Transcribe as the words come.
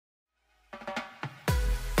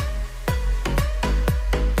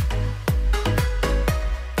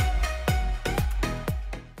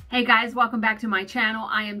Hey guys, welcome back to my channel.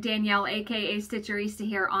 I am Danielle, aka Stitcherista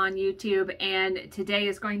here on YouTube, and today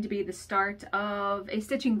is going to be the start of a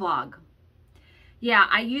stitching vlog. Yeah,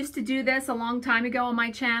 I used to do this a long time ago on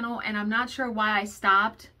my channel, and I'm not sure why I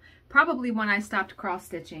stopped. Probably when I stopped cross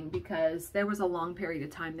stitching, because there was a long period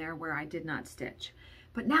of time there where I did not stitch.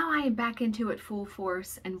 But now I am back into it full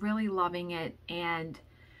force and really loving it, and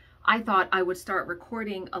I thought I would start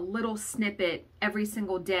recording a little snippet every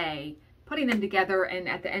single day, putting them together, and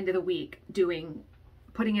at the end of the week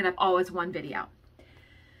putting it up all as one video.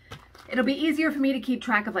 It'll be easier for me to keep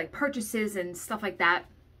track of like purchases and stuff like that.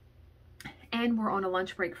 And we're on a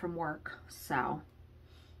lunch break from work. So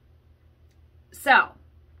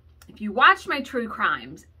if you watch my true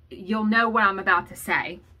crimes, you'll know what I'm about to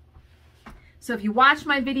say. So if you watch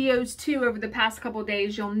my videos too over the past couple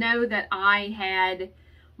days, you'll know that I had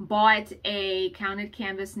bought a counted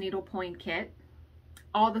canvas needlepoint kit.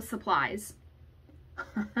 All the supplies.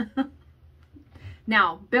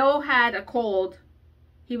 Now, Bill had a cold.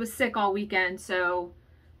 He was sick all weekend, so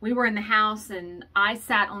we were in the house and I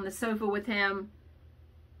sat on the sofa with him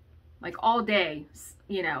like all day,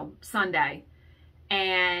 you know, Sunday,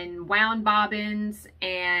 and wound bobbins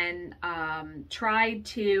and tried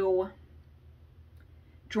to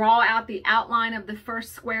draw out the outline of the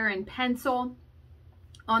first square in pencil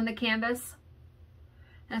on the canvas.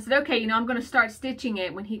 And I said, okay, you know, I'm going to start stitching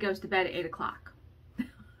it when he goes to bed at 8 o'clock.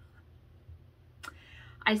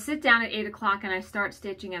 I sit down at 8 o'clock and I start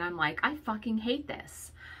stitching, and I'm like, I fucking hate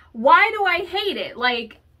this. Why do I hate it?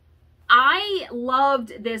 Like, I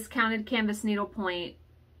loved this counted canvas needlepoint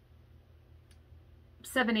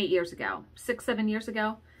 7 years ago.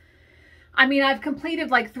 I mean, I've completed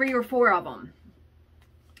like 3 or 4 of them.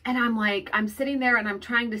 And I'm like, I'm sitting there and I'm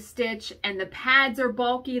trying to stitch, and the pads are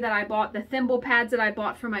bulky that I bought. The thimble pads that I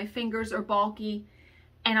bought for my fingers are bulky.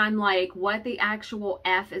 And I'm like, what the actual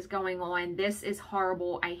F is going on? This is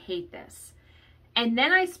horrible. I hate this. And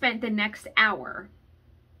then I spent the next hour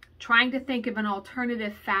trying to think of an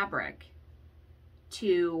alternative fabric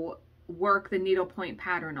to work the needlepoint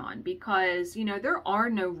pattern on, because, you know, there are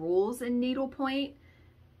no rules in needlepoint.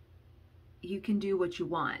 You can do what you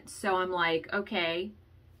want. So I'm like, okay.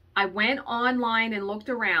 I went online and looked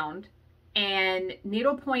around, and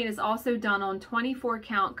needlepoint is also done on 24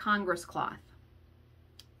 count Congress cloth.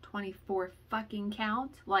 24 fucking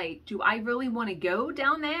count? Like, do I really want to go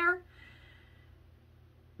down there?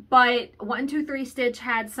 But 1-2-3 Stitch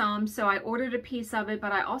had some, so I ordered a piece of it,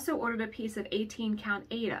 but I also ordered a piece of 18 count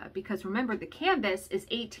Aida, because remember, the canvas is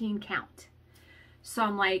 18 count. So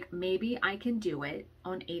I'm like, maybe I can do it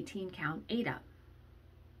on 18 count Aida.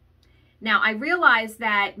 Now, I realize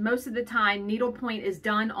that most of the time needlepoint is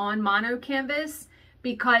done on mono canvas,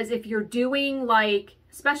 because if you're doing like,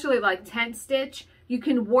 especially like tent stitch, you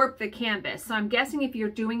can warp the canvas. So I'm guessing if you're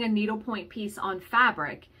doing a needlepoint piece on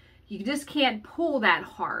fabric, you just can't pull that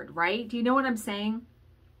hard, right? Do you know what I'm saying?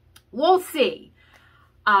 We'll see.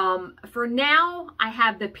 For now, I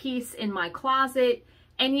have the piece in my closet,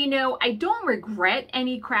 and you know, I don't regret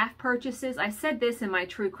any craft purchases. I said this in my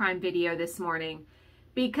true crime video this morning,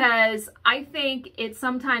 because I think it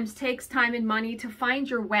sometimes takes time and money to find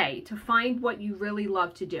your way, to find what you really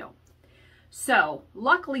love to do. So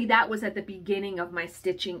luckily that was at the beginning of my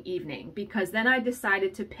stitching evening, because then I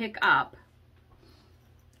decided to pick up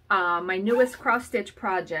my newest cross stitch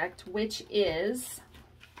project, which is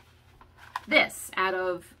this out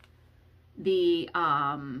of the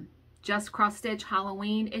Just Cross Stitch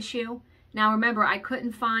Halloween issue. Now remember, I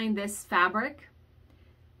couldn't find this fabric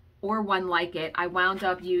or one like it. I wound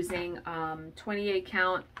up using 28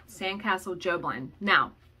 count Sandcastle Joblin.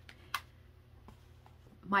 Now,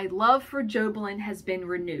 my love for Joblin has been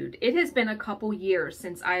renewed. It has been a couple years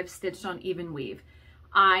since I've stitched on even weave.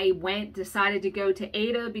 I decided to go to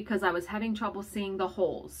Aida because I was having trouble seeing the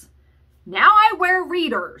holes. Now I wear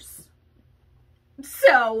readers,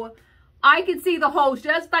 so I can see the holes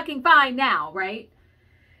just fucking fine now, right?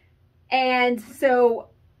 And so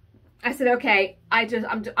I said, okay,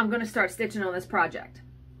 I'm going to start stitching on this project.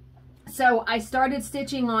 So I started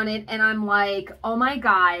stitching on it, and I'm like, oh my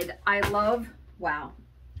God, I love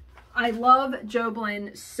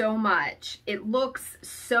Joblin so much. It looks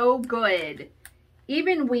so good.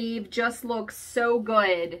 Even weave just looks so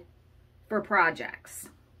good for projects.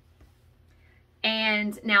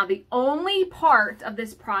 And now the only part of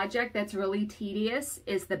this project that's really tedious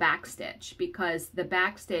is the back stitch, because the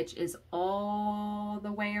back stitch is all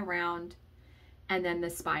the way around, and then the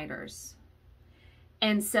spiders.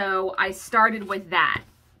 And so I started with that,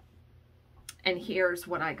 and here's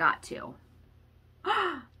what I got to.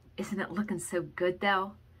 Isn't it looking so good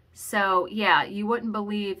though? So yeah, you wouldn't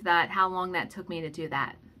believe that how long that took me to do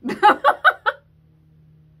that.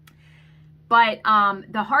 But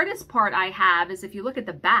the hardest part I have is if you look at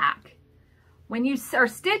the back, when you are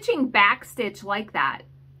stitching back stitch like that,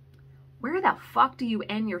 where the fuck do you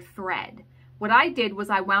end your thread? What I did was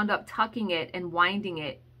I wound up tucking it and winding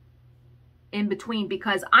it in between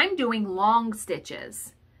because I'm doing long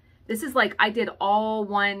stitches. This is like I did all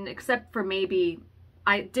one, except for maybe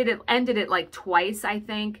I ended it like twice, I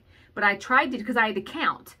think. But I tried to, because I had to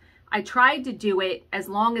count. I tried to do it as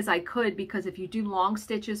long as I could because if you do long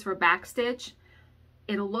stitches for back stitch,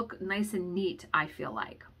 it'll look nice and neat, I feel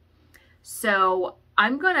like. So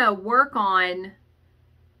I'm gonna work on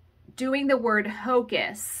doing the word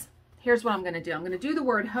hocus. Here's what I'm gonna do. I'm gonna do the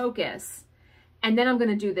word hocus, and then I'm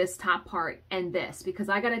gonna do this top part and this, because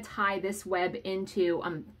I gotta tie this web into,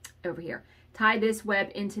 over here, tie this web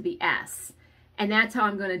into the S. And that's how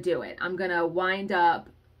I'm gonna do it. I'm gonna wind up,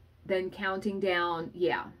 then counting down,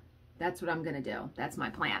 yeah. That's what I'm gonna do. That's my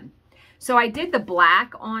plan. So I did the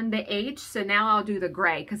black on the H, so now I'll do the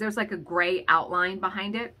gray because there's like a gray outline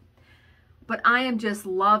behind it. But I am just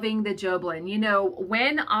loving the Joblin. You know,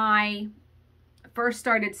 when I first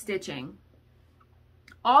started stitching,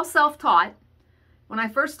 all self-taught, when I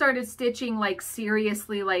first started stitching like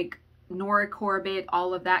seriously, like Nora Corbett,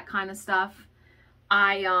 all of that kind of stuff,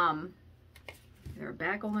 they're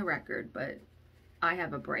back on the record, but I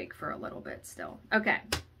have a break for a little bit still. Okay.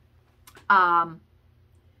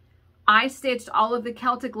 I stitched all of the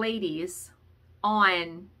Celtic ladies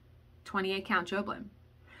on 28 count Joblin.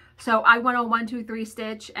 So I went on 1, 2, 3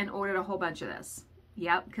 stitch and ordered a whole bunch of this.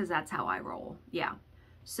 Yep, because that's how I roll. Yeah.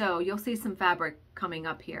 So you'll see some fabric coming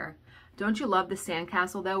up here. Don't you love the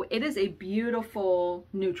sandcastle though? It is a beautiful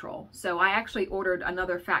neutral. So I actually ordered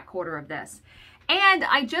another fat quarter of this. And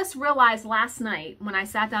I just realized last night when I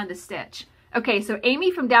sat down to stitch, okay, so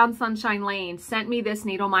Amy from Down Sunshine Lane sent me this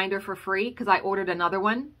needle minder for free because I ordered another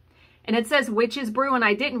one. And it says Witch's Brew, and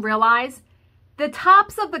I didn't realize the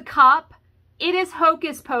tops of the cup, it is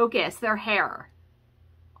Hocus Pocus, their hair.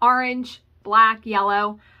 Orange, black,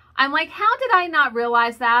 yellow. I'm like, how did I not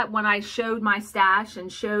realize that when I showed my stash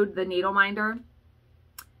and showed the needle minder?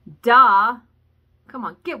 Duh. Come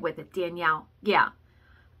on, get with it, Danielle. Yeah.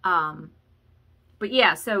 But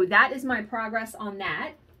yeah, so that is my progress on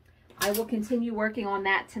that. I will continue working on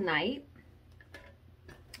that tonight.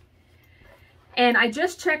 And I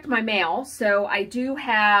just checked my mail. So I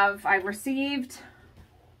received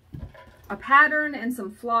a pattern and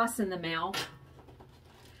some floss in the mail.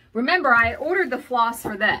 Remember, I ordered the floss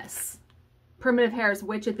for this. Primitive Hair's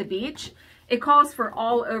Witch at the Beach. It calls for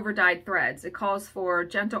all over dyed threads. It calls for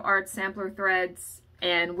Gentle Art sampler threads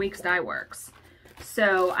and Weeks Dye Works.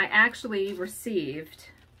 So I actually received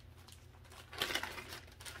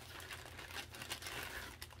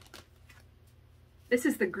this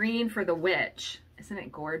is the green for the witch. Isn't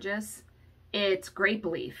it gorgeous? It's grape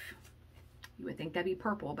leaf. You would think that'd be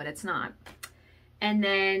purple, but it's not. And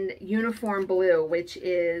then uniform blue, which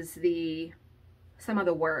is some of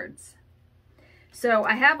the words. So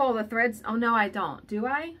I have all the threads. Oh no, I don't. Do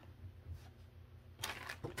I?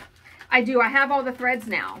 I do. I have all the threads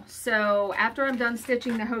now. So after I'm done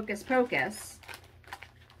stitching the Hocus Pocus,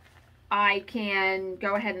 I can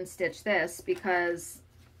go ahead and stitch this because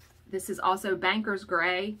this is also Banker's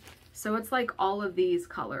Gray. So it's like all of these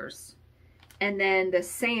colors. And then the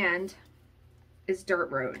sand is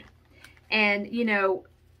Dirt Road. And, you know,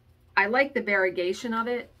 I like the variegation of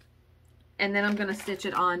it. And then I'm going to stitch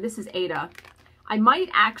it on. This is Ada. I might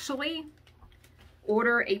actually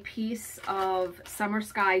order a piece of Summer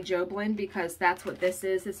Sky Joblin because that's what this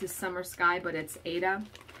is. This is Summer Sky, but it's Ada.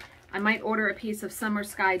 I might order a piece of Summer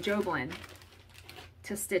Sky Joblin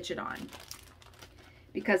to stitch it on.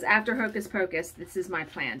 Because after Hocus Pocus, this is my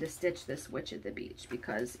plan, to stitch this Witch at the Beach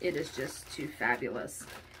because it is just too fabulous.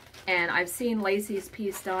 And I've seen Lacey's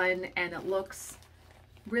piece done and it looks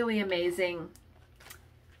really amazing.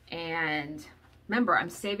 And remember, I'm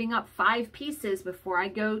saving up 5 pieces before I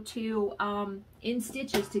go to In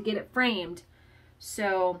Stitches to get it framed.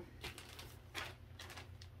 So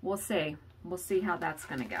we'll see. We'll see how that's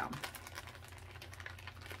going to go.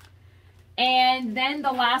 And then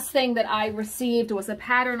the last thing that I received was a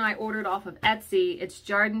pattern I ordered off of Etsy. It's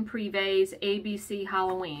Jardin Privé's ABC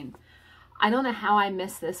Halloween. I don't know how I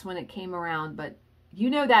missed this when it came around, but you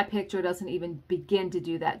know that picture doesn't even begin to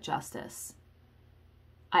do that justice.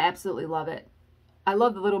 I absolutely love it. I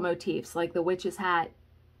love the little motifs, like the witch's hat,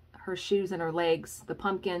 her shoes and her legs, the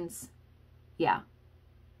pumpkins. Yeah.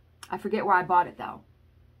 I forget where I bought it, though.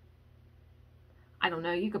 I don't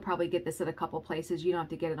know. You could probably get this at a couple places. You don't have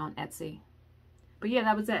to get it on Etsy. But yeah,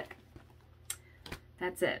 that was it.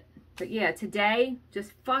 That's it. But yeah, today,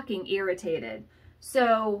 just fucking irritated.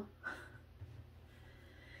 So,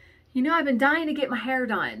 you know, I've been dying to get my hair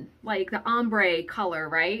done, like the ombre color,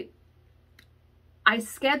 right? I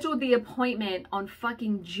scheduled the appointment on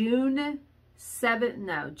fucking June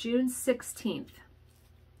 16th.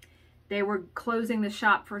 They were closing the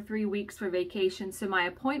shop for 3 weeks for vacation, so my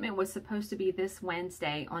appointment was supposed to be this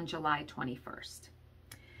Wednesday on July 21st.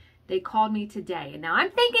 They called me today, and now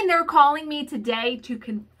I'm thinking they're calling me today to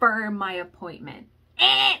confirm my appointment.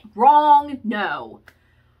 Wrong. No.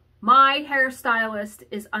 My hairstylist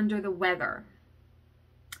is under the weather.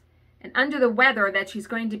 And under the weather that she's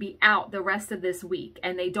going to be out the rest of this week,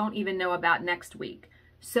 and they don't even know about next week.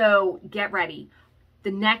 So get ready.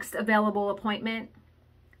 The next available appointment,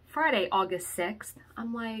 Friday, August 6th.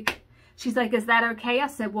 I'm like, she's like, is that okay? I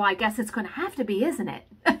said, well, I guess it's going to have to be, isn't it?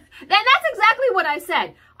 Then that's exactly what I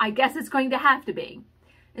said. I guess it's going to have to be.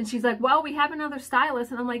 And she's like, well, we have another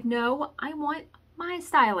stylist. And I'm like, no, I want my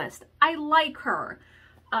stylist. I like her.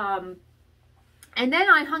 And then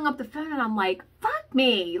I hung up the phone and I'm like, fuck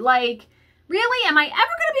me. Like, really? Am I ever going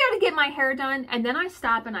to be able to get my hair done? And then I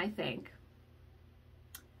stop and I think,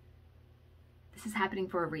 this is happening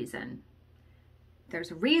for a reason.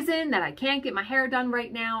 There's a reason that I can't get my hair done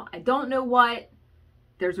right now. I don't know what.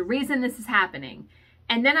 There's a reason this is happening.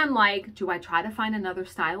 And then I'm like, do I try to find another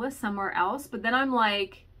stylist somewhere else? But then I'm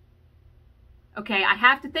like, okay, I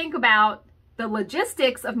have to think about the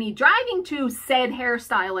logistics of me driving to said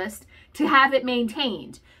hairstylist to have it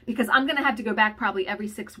maintained, because I'm going to have to go back probably every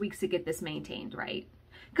 6 weeks to get this maintained, right?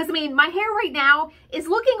 Because I mean, my hair right now is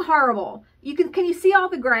looking horrible. Can you see all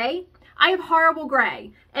the gray? I have horrible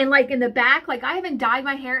gray. And like in the back, like I haven't dyed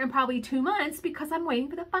my hair in probably 2 months because I'm waiting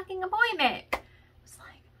for the fucking appointment. It's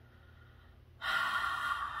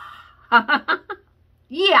like,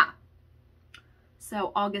 yeah.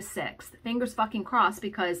 So August 6th, fingers fucking crossed,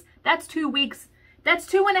 because that's 2 weeks. That's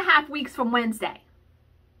 2.5 weeks from Wednesday.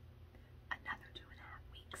 Another 2.5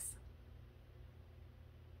 weeks.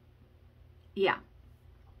 Yeah.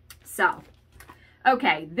 So,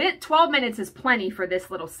 okay, 12 minutes is plenty for this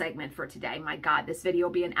little segment for today. My God, this video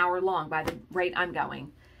will be an hour long by the rate I'm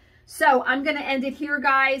going. So I'm going to end it here,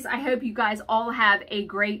 guys. I hope you guys all have a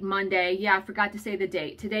great Monday. Yeah, I forgot to say the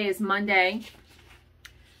date. Today is Monday,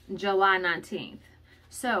 July 19th.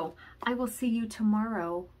 So I will see you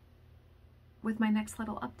tomorrow with my next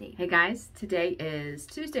little update. Hey guys, today is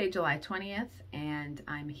Tuesday, July 20th, and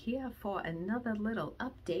I'm here for another little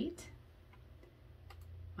update.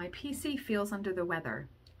 My PC feels under the weather.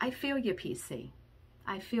 I feel you, PC.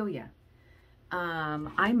 I feel you.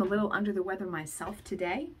 I'm a little under the weather myself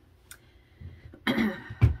today.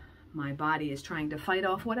 My body is trying to fight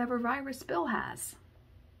off whatever virus Bill has.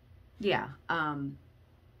 Yeah.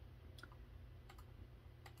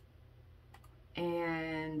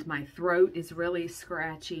 And my throat is really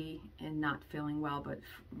scratchy and not feeling well, but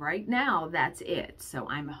right now that's it. So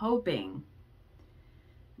I'm hoping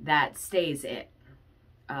that stays it.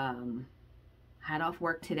 Had off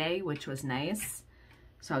work today, which was nice.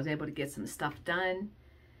 So I was able to get some stuff done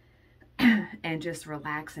and just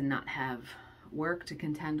relax and not have work to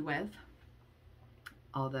contend with.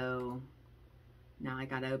 Although now I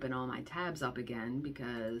got to open all my tabs up again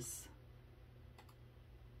because,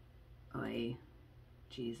 oy,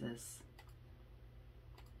 Jesus.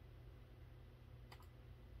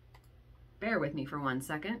 Bear with me for 1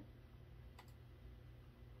 second.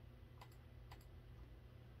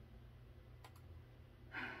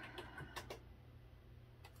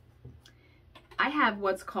 I have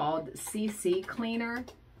what's called CC Cleaner,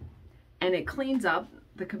 and it cleans up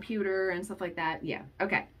the computer and stuff like that. Yeah,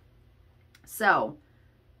 okay. So,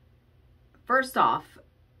 first off,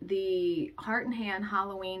 the Heart and Hand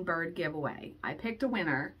Halloween bird giveaway. I picked a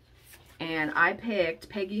winner, and I picked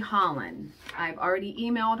Peggy Holland. I've already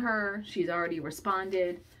emailed her. She's already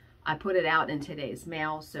responded. I put it out in today's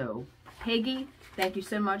mail. So, Peggy, thank you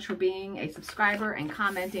so much for being a subscriber and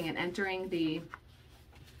commenting and entering the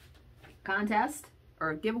contest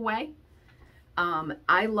or giveaway.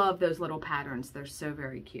 I love those little patterns. They're so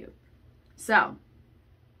very cute. So,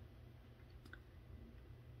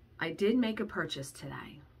 I did make a purchase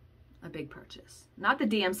today. A big purchase. Not the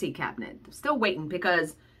DMC cabinet. I'm still waiting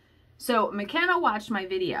because, so McKenna watched my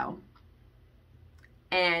video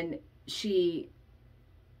and she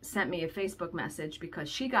sent me a Facebook message because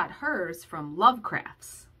she got hers from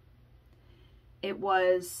Lovecrafts. It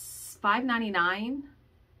was $5.99,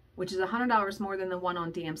 which is $100 more than the one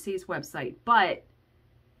on DMC's website. But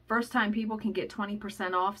first time people can get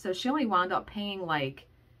 20% off. So she only wound up paying like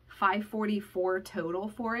 $544 total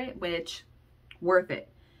for it, which worth it.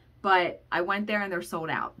 But I went there and they're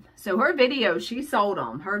sold out. So her video, she sold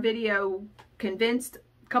them. Her video convinced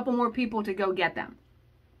couple more people to go get them.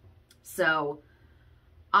 So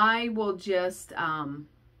I will just,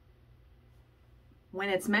 when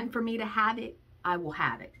it's meant for me to have it, I will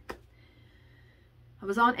have it. I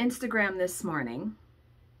was on Instagram this morning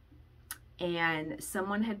and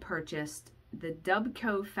someone had purchased the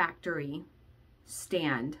Dubko Factory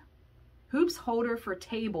stand, hoops holder for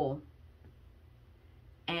table,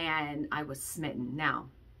 and I was smitten. Now,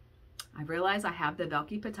 I realize I have the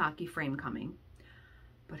Velky Pataki frame coming,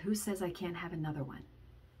 but who says I can't have another one?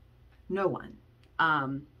 No one.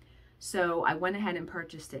 So I went ahead and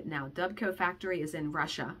purchased it. Now, Dubko Factory is in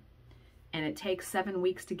Russia, and it takes 7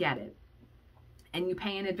 weeks to get it, and you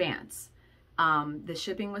pay in advance. The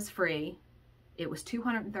shipping was free. It was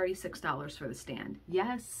 $236 for the stand.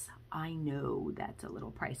 Yes, I know that's a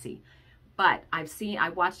little pricey, but I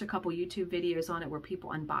watched a couple YouTube videos on it where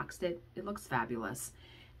people unboxed it. It looks fabulous.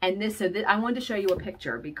 And I wanted to show you a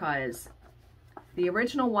picture because the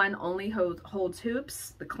original one only holds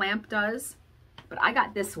hoops. The clamp does, but I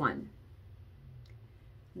got this one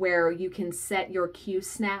where you can set your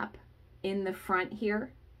Q-snap in the front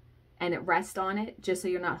here and it rests on it just so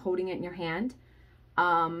you're not holding it in your hand.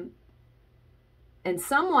 And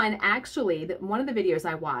someone actually, one of the videos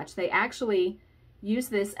I watched, they actually use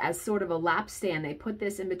this as sort of a lap stand. They put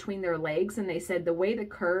this in between their legs and they said the way the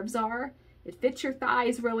curves are, it fits your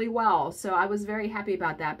thighs really well. So I was very happy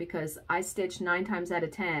about that because I stitch 9 times out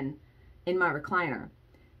of 10 in my recliner.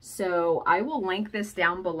 So I will link this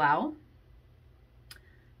down below.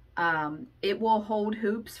 It will hold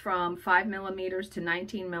hoops from 5 millimeters to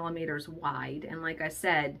 19 millimeters wide. And like I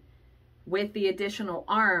said, with the additional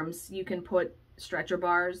arms, you can put stretcher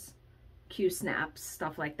bars, Q-snaps,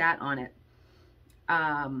 stuff like that on it.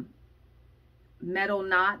 Metal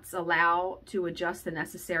knots allow to adjust the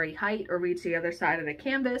necessary height or reach the other side of the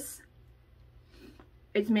canvas.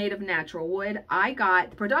 It's made of natural wood.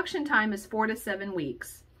 The production time is 4 to 7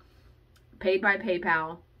 weeks. Paid by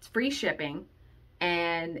PayPal. It's free shipping.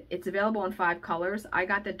 And it's available in 5 colors. I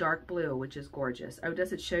got the dark blue, which is gorgeous. Oh,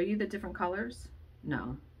 does it show you the different colors?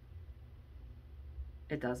 No.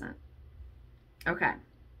 It doesn't. Okay.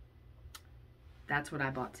 That's what I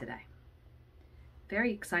bought today.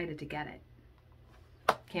 Very excited to get it.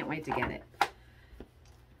 Can't wait to get it.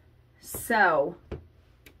 So,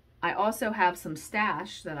 I also have some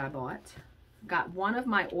stash that I bought. Got one of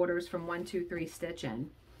my orders from 123 Stitch In.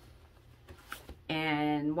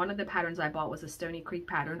 And one of the patterns I bought was a Stony Creek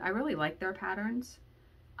pattern. I really like their patterns.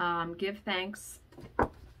 Give thanks.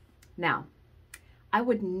 Now, I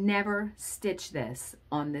would never stitch this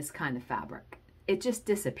on this kind of fabric. It just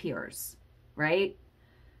disappears, right?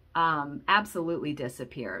 Absolutely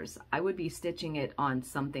disappears. I would be stitching it on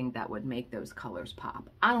something that would make those colors pop.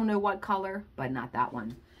 I don't know what color, but not that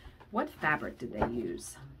one. What fabric did they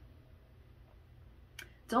use?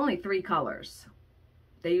 It's only 3 colors.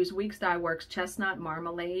 They use Weeks Dye Works Chestnut,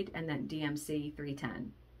 Marmalade, and then DMC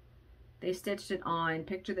 310. They stitched it on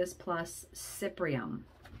Picture This Plus Cyprium.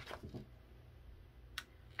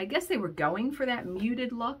 I guess they were going for that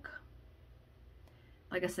muted look.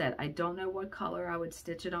 Like I said, I don't know what color I would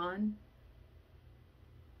stitch it on.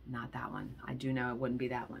 Not that one. I do know it wouldn't be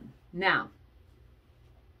that one. Now,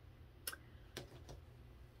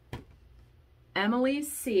 Emily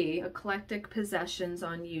C. Eclectic Possessions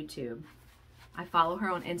on YouTube. I follow her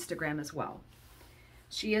on Instagram as well.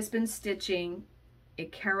 She has been stitching a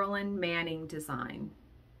Carolyn Manning design,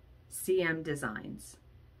 CM Designs.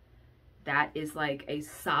 That is like a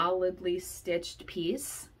solidly stitched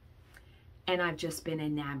piece. And I've just been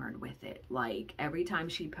enamored with it. Like every time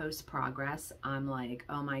she posts progress, I'm like,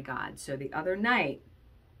 oh my God. So the other night,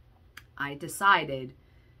 I decided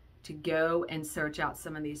to go and search out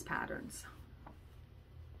some of these patterns.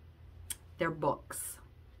 They're books.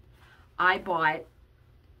 I bought,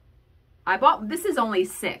 this is only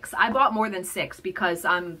 6. I bought more than 6 because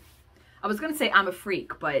I was going to say I'm a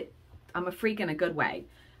freak, but I'm a freak in a good way.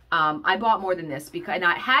 I bought more than this because, and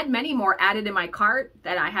I had many more added in my cart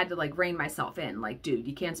that I had to like rein myself in. Like, dude,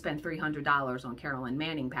 you can't spend $300 on Carolyn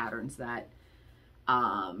Manning patterns that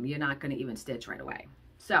you're not going to even stitch right away.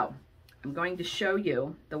 So I'm going to show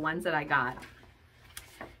you the ones that I got,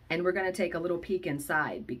 and we're going to take a little peek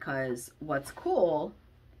inside because what's cool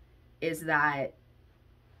is that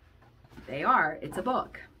it's a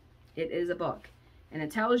book. It is a book, and it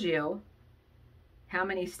tells you how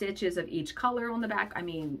many stitches of each color on the back. I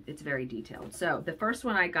mean, it's very detailed. So the first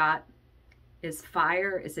one I got is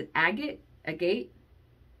Fire. Is it Agate? Agate?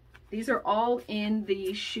 These are all in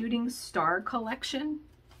the Shooting Star collection.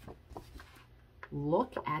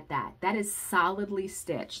 Look at that. That is solidly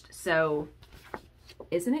stitched. So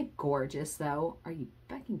isn't it gorgeous though? Are you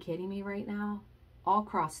fucking kidding me right now? all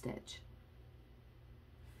cross stitch.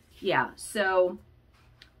 Yeah, so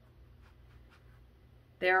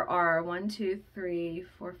there are 1, 2, 3,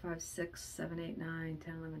 4, 5, 6, 7, 8, 9,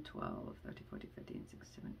 10, 11, 12, 13, 14, 15,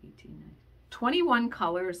 16, 17, 18, 19. 21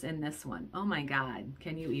 colors in this one. Oh my God.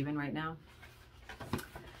 Can you even right now?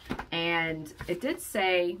 And it did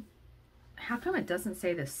say, how come it doesn't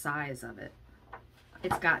say the size of it?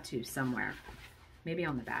 It's got to somewhere. Maybe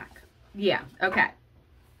on the back. Yeah, okay.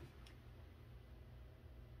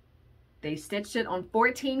 They stitched it on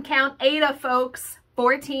 14 count Aida, folks.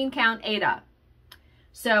 14 count Aida.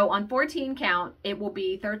 So on 14 count, it will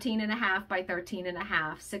be 13.5 by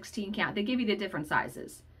 13.5, 16 count. They give you the different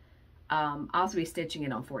sizes. I'll be stitching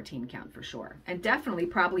it on 14 count for sure. And definitely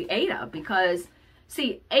probably Aida, because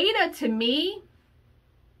see, Aida to me,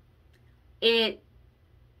 it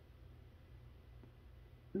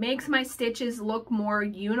makes my stitches look more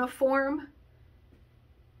uniform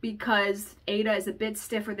because Aida is a bit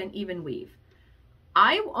stiffer than even weave.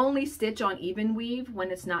 I only stitch on even weave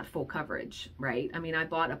when it's not full coverage, right? I mean, I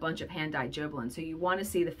bought a bunch of hand-dyed Jobelan, so you want to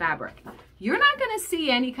see the fabric. You're not going to see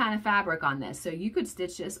any kind of fabric on this, so you could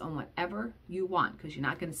stitch this on whatever you want because you're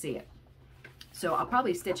not going to see it. So I'll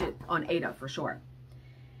probably stitch it on Aida for sure.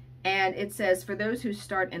 And it says, for those who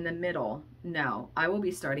start in the middle, no, I will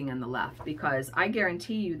be starting on the left because I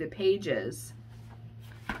guarantee you the pages,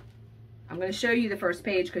 I'm going to show you the first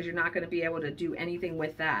page because you're not going to be able to do anything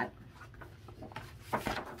with that.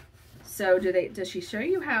 So does she show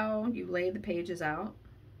you how you lay the pages out?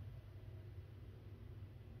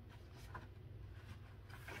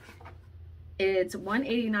 It's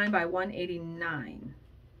 189 by 189.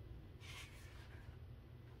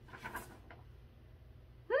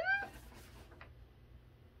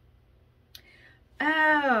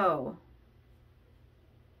 Oh.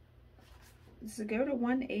 Does it go to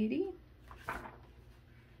 180?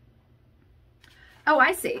 Oh,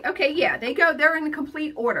 I see. Okay, yeah, they're in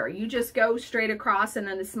complete order. You just go straight across and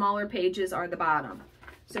then the smaller pages are the bottom.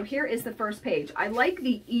 So here is the first page. I like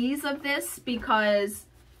the ease of this because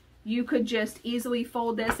you could just easily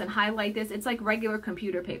fold this and highlight this. It's like regular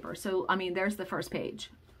computer paper. So, I mean, there's the first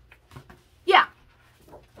page. Yeah.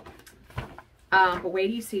 But wait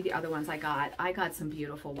till you see the other ones I got. I got some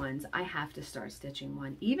beautiful ones. I have to start stitching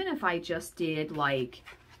one. Even if I just did like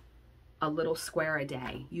a little square a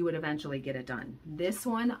day, you would eventually get it done. This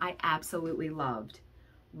one I absolutely loved.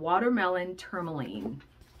 Watermelon tourmaline.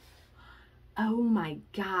 Oh my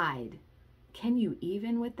God. Can you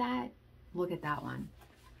even with that? Look at that one.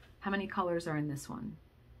 How many colors are in this one?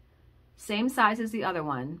 Same size as the other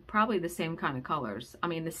one. Probably the same kind of colors. I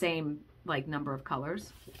mean, the same like number of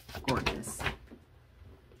colors. Gorgeous.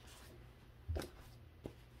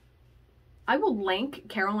 I will link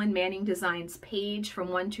Carolyn Manning Designs page from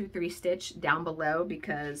 123 Stitch down below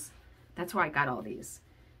because that's where I got all these.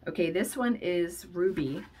 Okay, this one is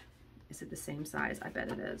Ruby. Is it the same size? I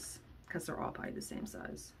bet it is because they're all probably the same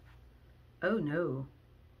size. Oh no.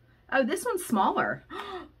 Oh, this one's smaller.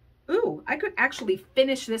 Ooh, I could actually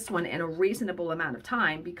finish this one in a reasonable amount of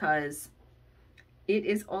time because it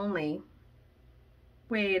is only,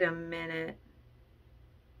 wait a minute.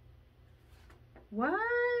 What?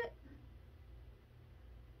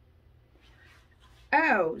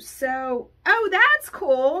 Oh, so, oh, that's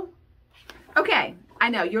cool. Okay, I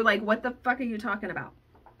know. You're like, what the fuck are you talking about?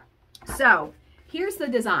 So, here's the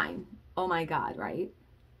design. Oh my God, right?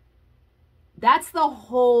 That's the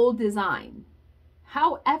whole design.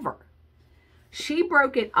 However, she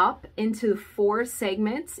broke it up into 4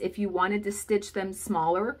 segments if you wanted to stitch them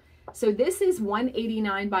smaller. So this is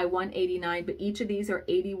 189 by 189, but each of these are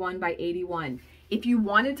 81 by 81. If you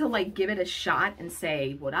wanted to like give it a shot and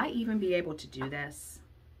say, would I even be able to do this?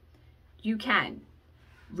 You can.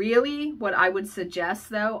 Really, what I would suggest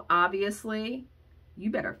though, obviously,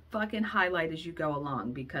 you better fucking highlight as you go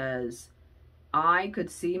along because I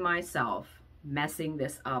could see myself messing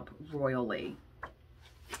this up royally.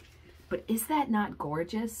 But is that not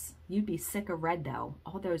gorgeous? You'd be sick of red though.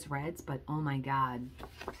 All those reds, but oh my God.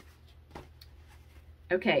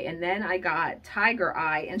 Okay, and then I got Tiger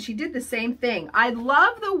Eye, and she did the same thing. I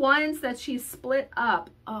love the ones that she split up.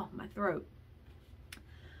 Oh, my throat.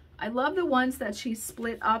 I love the ones that she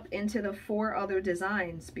split up into the 4 other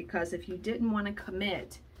designs because if you didn't want to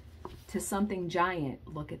commit to something giant,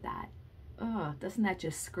 look at that. Oh, doesn't that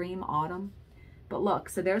just scream autumn? But look,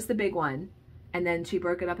 so there's the big one, and then she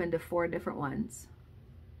broke it up into 4 different ones.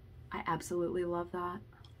 I absolutely love that.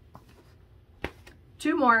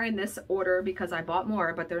 2 more in this order because I bought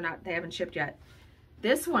more, but they haven't shipped yet.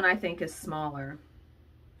 This one I think is smaller.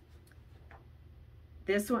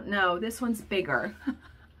 This one, no, this one's bigger.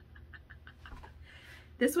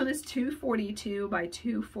 This one is 242 by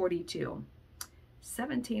 242.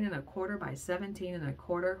 17 1/4 by 17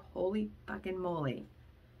 1/4. Holy fucking moly.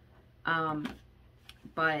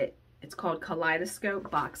 But it's called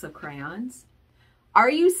Kaleidoscope Box of Crayons.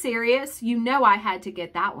 Are you serious? You know I had to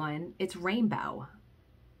get that one. It's rainbow.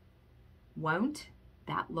 Won't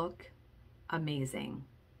that look amazing?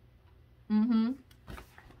 And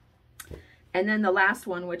then the last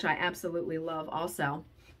one, which I absolutely love also,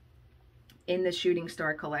 in the Shooting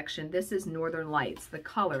Star collection. This is Northern Lights. The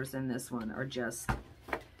colors in this one are just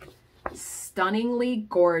stunningly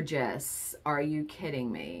gorgeous. Are you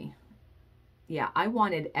kidding me? Yeah, I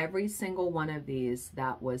wanted every single one of these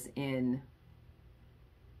that was on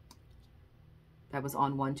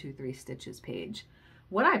 1, 2, 3 Stitches page.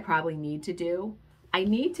 What I probably need to do, I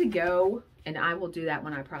need to go, and I will do that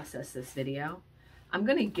when I process this video. I'm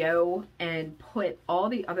going to go and put all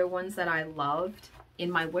the other ones that I loved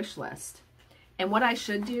in my wish list. And what I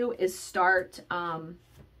should do is start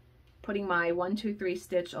putting my 1, 2, 3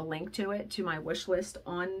 Stitch, a link to it, to my wish list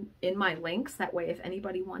in my links. That way, if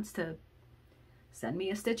anybody wants to send me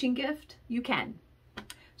a stitching gift, you can.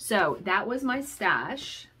 So that was my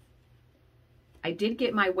stash. I did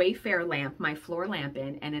get my Wayfair lamp, my floor lamp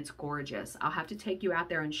in, and it's gorgeous. I'll have to take you out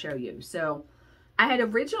there and show you. So I had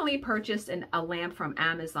originally purchased a lamp from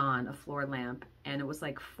Amazon, a floor lamp, and it was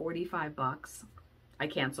like 45 bucks. I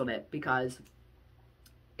canceled it because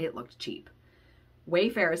it looked cheap.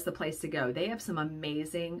 Wayfair is the place to go. They have some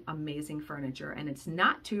amazing, amazing furniture, and it's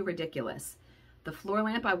not too ridiculous. The floor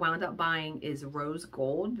lamp I wound up buying is rose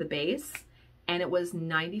gold, the base, and it was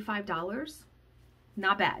 $95.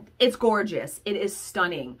 Not bad. It's gorgeous. It is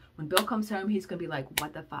stunning. When Bill comes home, he's going to be like,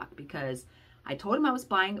 what the fuck? Because I told him I was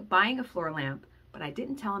buying a floor lamp, but I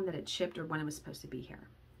didn't tell him that it shipped or when it was supposed to be here.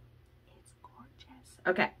 It's gorgeous.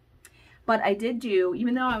 Okay. But I did do,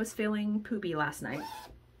 even though I was feeling poopy last night,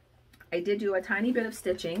 I did do a tiny bit of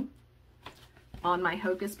stitching on my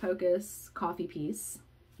Hocus Pocus coffee piece.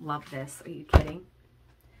 Love this. Are you kidding?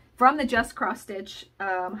 From the Just Cross Stitch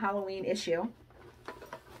Halloween issue.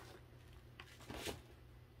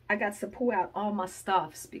 I got to pull out all my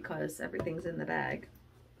stuffs because everything's in the bag.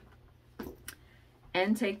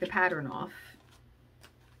 And take the pattern off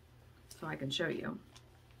so I can show you.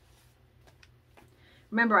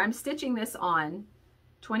 Remember, I'm stitching this on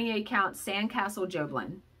 28 count Sandcastle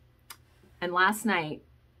Joblin. And last night,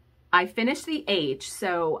 I finished the H,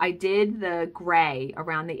 so I did the gray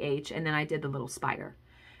around the H, and then I did the little spider.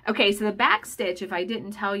 Okay, so the back stitch, if I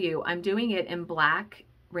didn't tell you, I'm doing it in black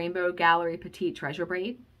Rainbow Gallery Petite Treasure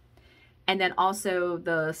Braid. And then also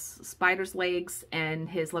the spider's legs and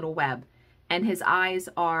his little web. And his eyes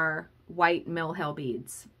are white Mill Hill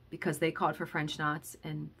beads because they called for French knots,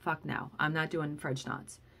 and fuck no, I'm not doing French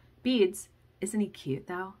knots. Beads, isn't he cute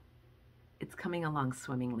though? It's coming along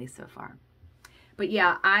swimmingly so far. But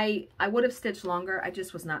yeah, I would have stitched longer. I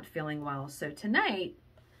just was not feeling well. So tonight,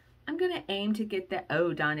 I'm going to aim to get the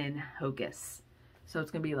O done in Hocus. So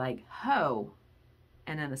it's going to be like ho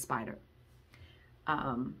and then a spider.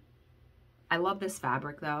 I love this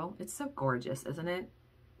fabric though. It's so gorgeous, isn't it?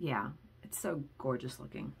 Yeah, it's so gorgeous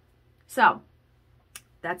looking. So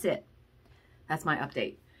that's it. That's my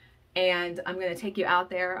update. And I'm going to take you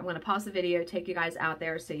out there. I'm going to pause the video, take you guys out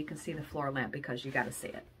there so you can see the floor lamp because you got to see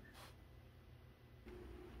it.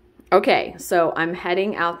 Okay, so I'm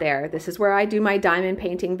heading out there. This is where I do my diamond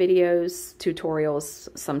painting videos, tutorials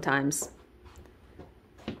sometimes.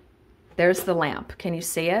 There's the lamp. Can you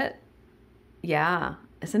see it? Yeah,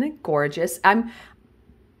 isn't it gorgeous? I'm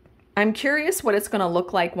curious what it's going to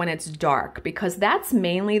look like when it's dark because that's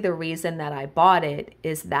mainly the reason that I bought it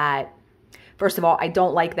is that, first of all, I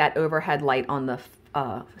don't like that overhead light on the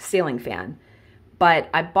ceiling fan, but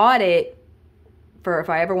I bought it for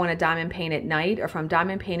if I ever want to diamond paint at night or if I'm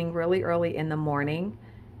diamond painting really early in the morning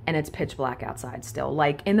and it's pitch black outside still,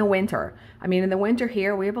 like in the winter. I mean, in the winter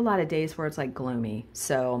here, we have a lot of days where it's like gloomy.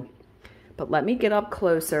 So, but let me get up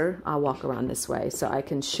closer. I'll walk around this way so I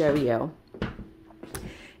can show you.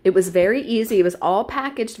 It was very easy. It was all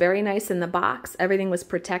packaged very nice in the box. Everything was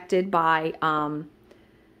protected by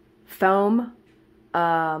foam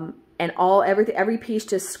and every piece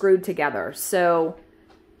just screwed together. So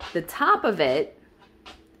the top of it,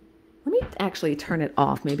 let me actually turn it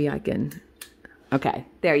off. Maybe I can, okay,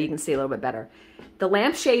 there you can see a little bit better. The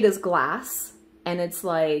lampshade is glass and it's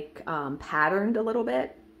like patterned a little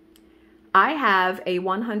bit. I have a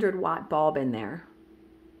 100 watt bulb in there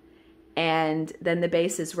and then the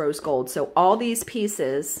base is rose gold. So all these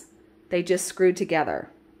pieces, they just screwed together.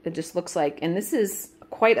 It just looks like, and this is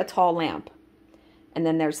quite a tall lamp. And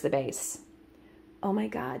then there's the base. Oh my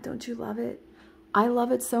God, don't you love it? I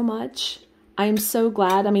love it so much. I'm so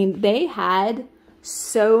glad. I mean, they had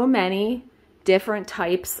so many different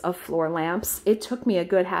types of floor lamps. It took me a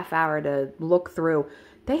good half hour to look through.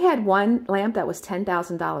 They had one lamp that was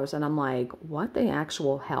 $10,000 and I'm like, what the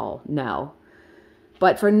actual hell? No.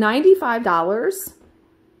 But for $95,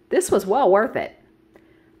 this was well worth it.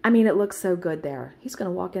 I mean, it looks so good there. He's going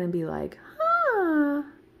to walk in and be like, huh.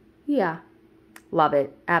 Yeah. Love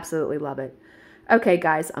it. Absolutely love it. Okay,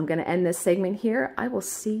 guys, I'm going to end this segment here. I will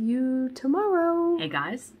see you tomorrow. Hey,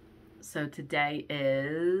 guys. So today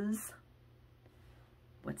is,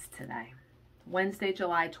 what's today? Wednesday,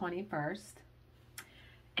 July 21st.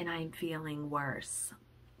 And I'm feeling worse.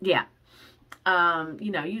 Yeah.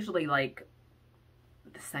 You know, usually like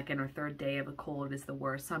the second or third day of a cold is the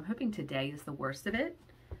worst. So I'm hoping today is the worst of it.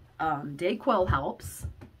 Dayquil helps.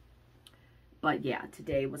 But yeah,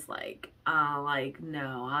 today was like,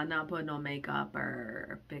 no, I'm not putting on makeup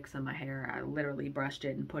or fixing my hair. I literally brushed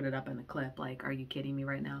it and put it up in a clip. Like, are you kidding me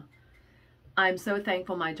right now? I'm so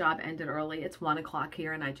thankful my job ended early. It's 1 o'clock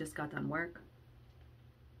here and I just got done work.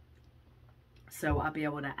 So I'll be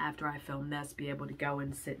able to, after I film this, be able to go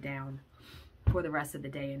and sit down for the rest of the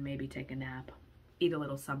day and maybe take a nap. Eat a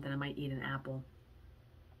little something. I might eat an apple.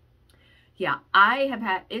 Yeah, I have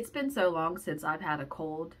had, it's been so long since I've had a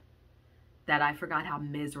cold that I forgot how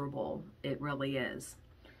miserable it really is.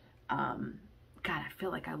 God, I feel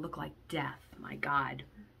like I look like death. My God.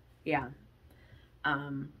 Yeah.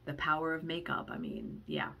 The power of makeup. I mean,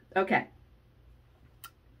 yeah. Okay.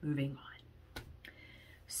 Moving on.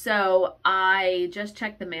 So I just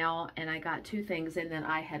checked the mail and I got 2 things in that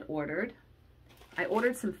I had ordered. I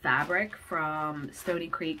ordered some fabric from Stony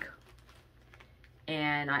Creek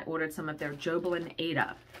and I ordered some of their Jobelan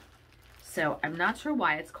Aida. So I'm not sure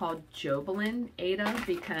why it's called Jobelan Aida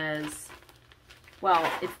because, well,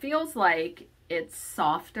 it feels like it's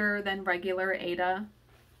softer than regular Aida.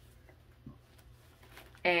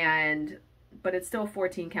 But it's still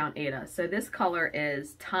 14 count Aida. So this color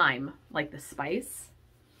is thyme, like the spice.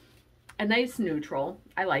 A nice neutral.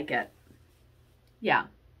 I like it. Yeah.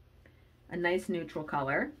 A nice neutral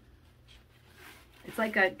color. It's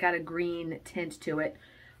like got a green tint to it.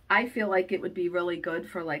 I feel like it would be really good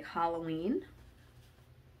for like Halloween.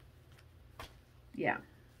 Yeah.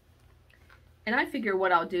 And I figure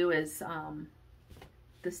what I'll do is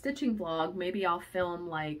the stitching vlog, maybe I'll film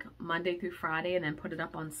like Monday through Friday and then put it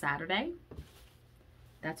up on Saturday.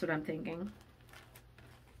 That's what I'm thinking.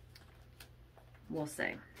 We'll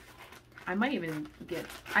see. I might even get,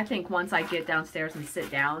 I think once I get downstairs and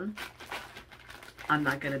sit down, I'm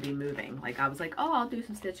not going to be moving. Like I was like, oh, I'll do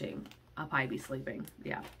some stitching. I'll probably be sleeping.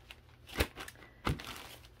 Yeah.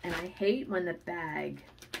 And I hate when the bag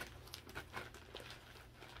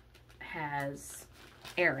has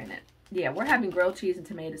air in it. Yeah, we're having grilled cheese and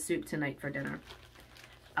tomato soup tonight for dinner.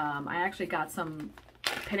 I actually got some,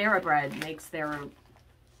 Panera Bread makes their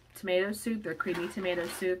tomato soup, their creamy tomato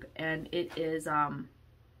soup, and it is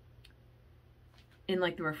in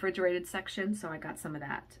like the refrigerated section, so I got some of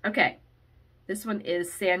that. Okay, this one is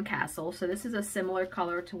Sandcastle, so this is a similar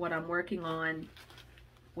color to what I'm working on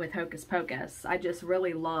with Hocus Pocus. I just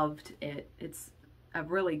really loved it. It's a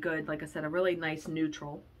really good, like I said, a really nice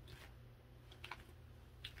neutral.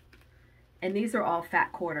 And these are all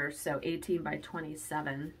fat quarters, so 18 by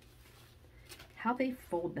 27. How they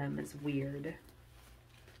fold them is weird.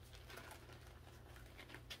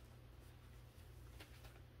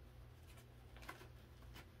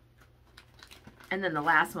 And then the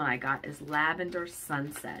last one I got is Lavender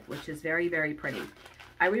Sunset, which is very, very pretty.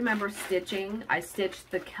 I remember stitching, I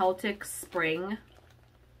stitched the Celtic Spring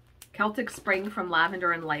from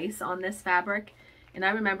Lavender and Lace on this fabric. And I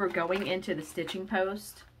remember going into the stitching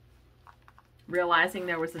post, realizing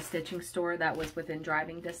there was a stitching store that was within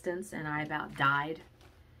driving distance, and I about died.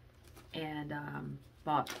 And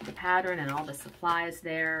bought the pattern and all the supplies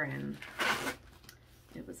there, and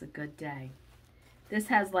it was a good day. This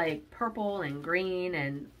has like purple and green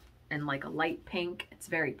and like a light pink. It's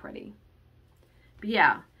very pretty. But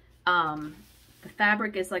yeah, the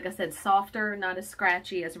fabric is, like I said, softer, not as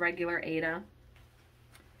scratchy as regular Aida.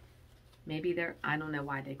 Maybe they're, I don't know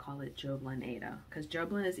why they call it Jobelan Aida, because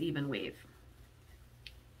Jobelan is even weave.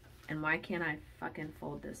 And why can't I fucking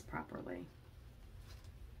fold this properly?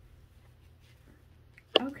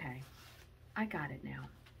 Okay, I got it now.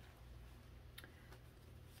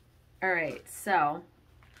 All right, so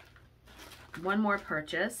one more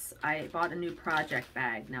purchase. I bought a new project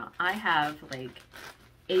bag. Now, I have like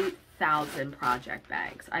 8,000 project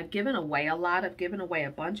bags. I've given away a lot. I've given away a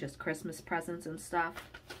bunch as Christmas presents and stuff.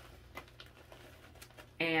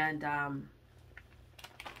 And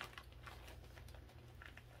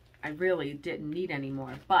I really didn't need any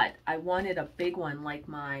more, but I wanted a big one like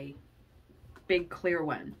my big clear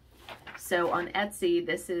one. So on Etsy,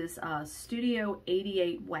 this is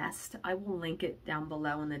Studio88West. I will link it down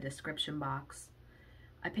below in the description box.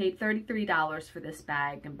 I paid $33 for this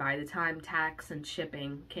bag, and by the time tax and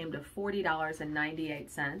shipping came to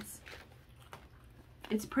 $40.98.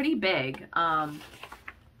 It's pretty big.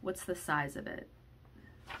 What's the size of it?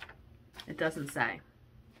 It doesn't say.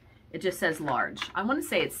 It just says large. I want to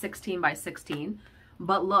say it's 16 by 16,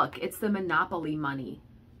 but look, it's the Monopoly money.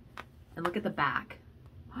 And look at the back.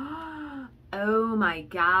 Oh my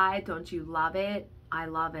God, don't you love it? I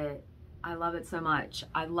love it. I love it so much.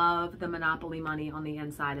 I love the Monopoly money on the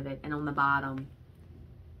inside of it and on the bottom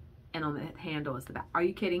and on the handle is the back. Are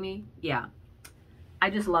you kidding me? Yeah. I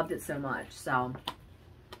just loved it so much. So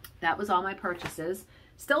that was all my purchases.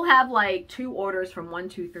 Still have like 2 orders from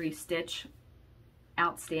 123 Stitch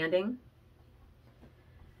outstanding.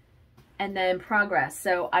 And then progress.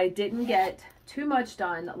 So I didn't get too much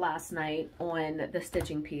done last night on the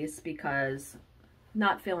stitching piece because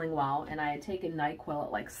not feeling well, and I had taken NyQuil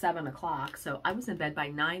at like 7 o'clock, so I was in bed by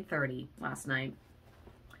 9:30 last night.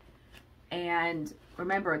 And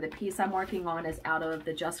remember, the piece I'm working on is out of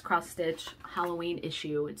the Just Cross Stitch Halloween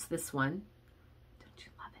issue. It's this one. Don't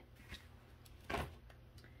you love it?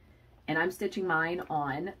 And I'm stitching mine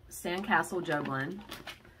on Sandcastle Joblin.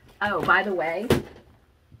 Oh, by the way,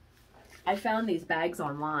 I found these bags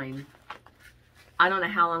online. I don't know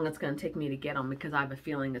how long it's going to take me to get them because I have a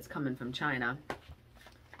feeling it's coming from China.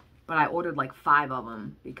 But I ordered like 5 of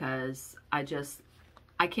them because I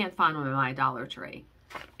can't find them in my Dollar Tree.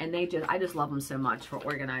 And I just love them so much for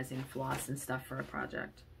organizing floss and stuff for a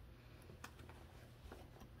project.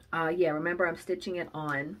 Yeah, remember I'm stitching it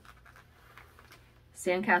on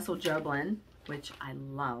Sandcastle Joblin, which I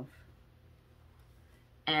love.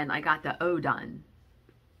 And I got the O done.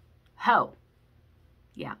 Ho.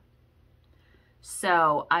 Yeah.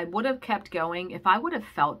 So I would have kept going. If I would have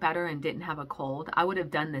felt better and didn't have a cold, I would have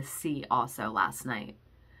done this C also last night.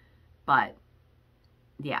 But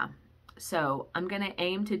yeah, so I'm going to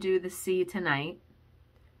aim to do the C tonight.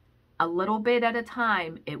 A little bit at a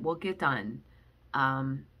time, it will get done.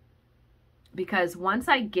 Because once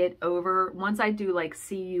I do like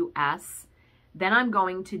CUS, then I'm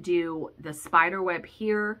going to do the spider web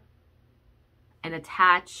here and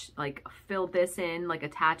attach, like fill this in, like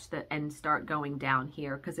attach and start going down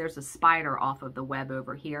here because there's a spider off of the web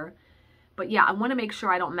over here. But yeah, I want to make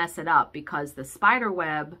sure I don't mess it up because the spider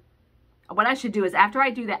web, what I should do is after I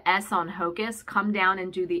do the S on Hocus, come down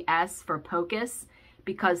and do the S for Pocus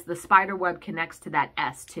because the spider web connects to that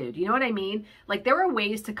S too. Do you know what I mean? Like there are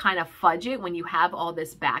ways to kind of fudge it when you have all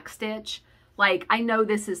this back stitch. Like I know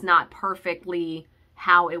this is not perfectly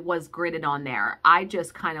how it was gridded on there. I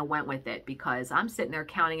just kind of went with it because I'm sitting there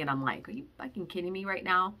counting it. I'm like, are you fucking kidding me right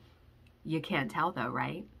now? You can't tell though,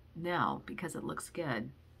 right? No, because it looks good.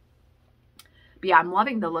 But yeah, I'm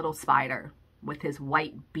loving the little spider with his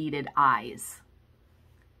white beaded eyes.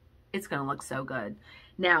 It's going to look so good.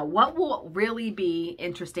 Now, what will really be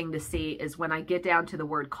interesting to see is when I get down to the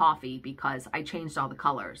word coffee because I changed all the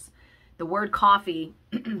colors. The word coffee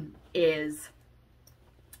is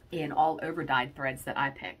in all over dyed threads that I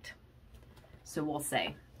picked. So we'll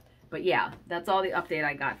see. But yeah, that's all the update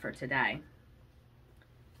I got for today.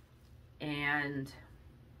 And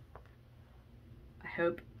I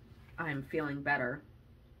hope I'm feeling better.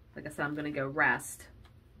 Like I said, I'm going to go rest.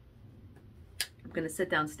 I'm going to sit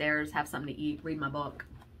downstairs, have something to eat, read my book,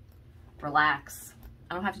 relax.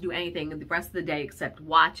 I don't have to do anything the rest of the day except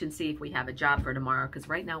watch and see if we have a job for tomorrow because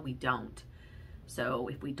right now we don't. So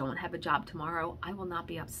if we don't have a job tomorrow, I will not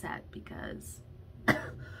be upset because,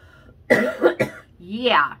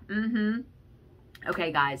 yeah,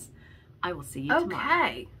 Okay, guys, I will see you tomorrow.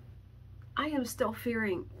 Okay, I am still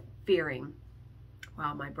fearing,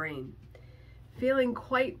 wow, my brain, feeling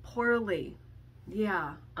quite poorly.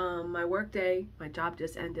 Yeah, my work day, my job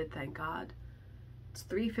just ended, thank God. It's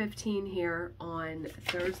 3:15 here on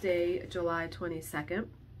Thursday, July 22nd.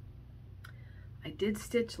 I did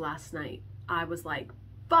stitch last night. I was like,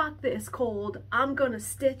 fuck this cold. I'm gonna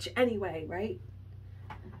stitch anyway, right?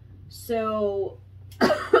 So,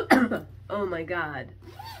 oh my God.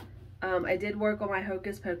 I did work on my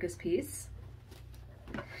Hocus Pocus piece.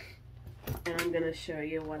 And I'm gonna show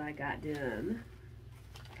you what I got done.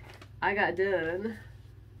 I got done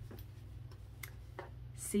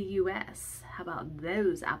CUS. How about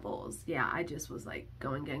those apples? Yeah, I just was like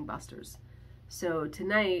going gangbusters. So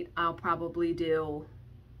tonight I'll probably do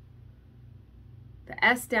the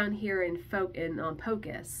S down here in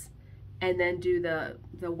Pocus, and then do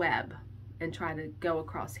the web and try to go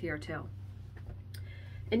across here too.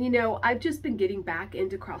 And you know, I've just been getting back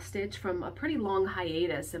into cross stitch from a pretty long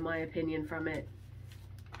hiatus, in my opinion, from it.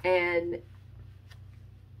 And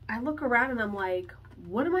I look around and I'm like,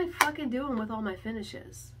 what am I fucking doing with all my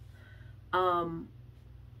finishes?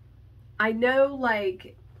 I know,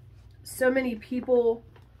 like, so many people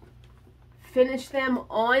finish them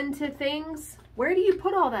onto things. Where do you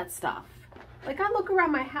put all that stuff? Like, I look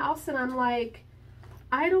around my house and I'm like,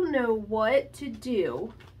 I don't know what to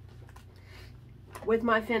do with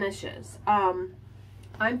my finishes. I'm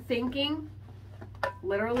thinking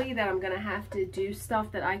literally that I'm gonna have to do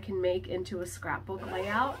stuff that I can make into a scrapbook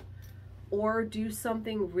layout, or do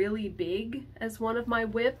something really big as one of my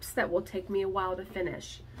whips that will take me a while to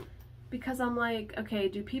finish. Because I'm like, okay,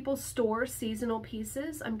 do people store seasonal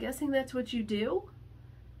pieces? I'm guessing that's what you do.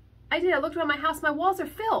 I did. I looked around my house. My walls are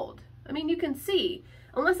filled. I mean, you can see.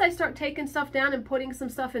 Unless I start taking stuff down and putting some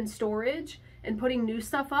stuff in storage and putting new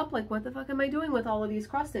stuff up, like, what the fuck am I doing with all of these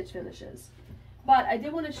cross stitch finishes? But I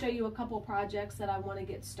did want to show you a couple projects that I want to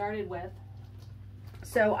get started with.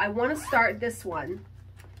 So I want to start this one,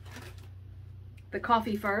 the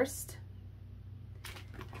coffee first.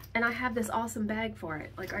 And I have this awesome bag for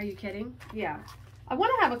it. Like, are you kidding? Yeah. I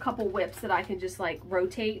want to have a couple whips that I can just, like,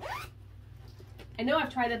 rotate. I know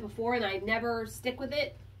I've tried that before and I never stick with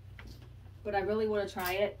it, but I really want to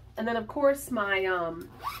try it. And then, of course, my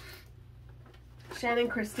Shannon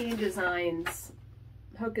Christine Designs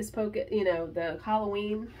Hocus Pocus, you know, the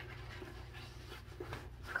Halloween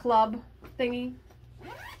club thingy.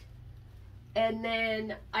 And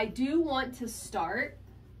then I do want to start,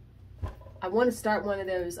 I want to start one of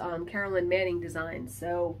those Carolyn Manning designs.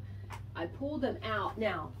 So I pulled them out.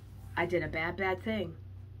 Now, I did a bad thing.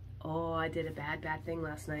 Oh, I did a bad thing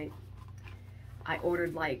last night. I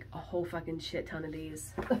ordered like a whole fucking shit ton of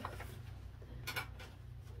these.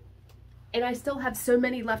 And I still have so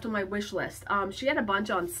many left on my wish list. She had a bunch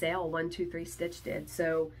on sale, 123 Stitch did.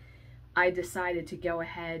 So I decided to go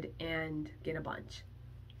ahead and get a bunch.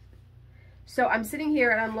 So I'm sitting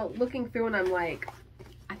here and I'm looking through and I'm like,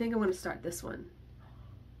 I think I'm going to start this one.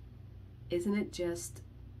 Isn't it just,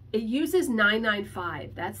 it uses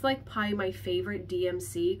 995. That's like probably my favorite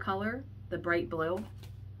DMC color, the bright blue.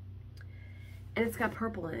 And it's got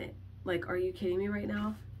purple in it. Like, are you kidding me right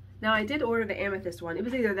now? Now, I did order the amethyst one. It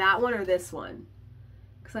was either that one or this one,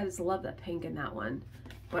 because I just love the pink in that one.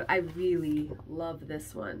 But I really love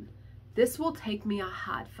this one. This will take me a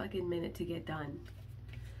hot fucking minute to get done.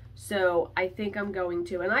 So I think I'm going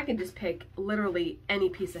to, and I can just pick literally any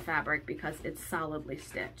piece of fabric because it's solidly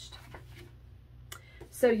stitched.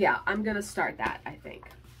 So yeah, I'm going to start that, I think.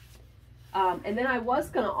 And then I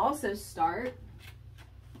was going to also start,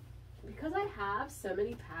 because I have so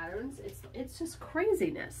many patterns, it's just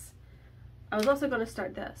craziness. I was also going to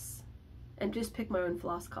start this and just pick my own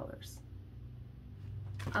floss colors.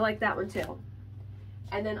 I like that one too.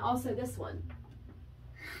 And then also this one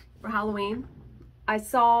for Halloween. I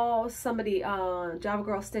saw somebody, Java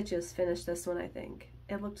Girl Stitches, finish this one, I think.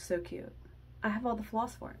 It looked so cute. I have all the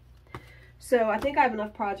floss for it. So I think I have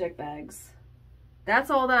enough project bags.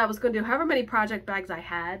 That's all that I was going to do. However many project bags I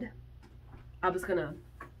had, I was going to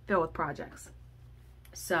fill with projects.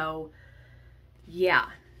 So yeah,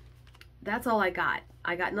 that's all I got.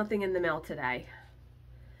 I got nothing in the mail today.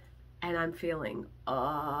 And I'm feeling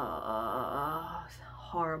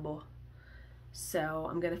horrible. So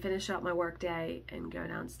I'm going to finish up my work day and go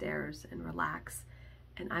downstairs and relax.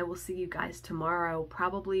 And I will see you guys tomorrow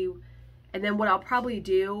probably. And then what I'll probably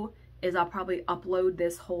do is I'll probably upload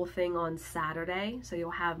this whole thing on Saturday. So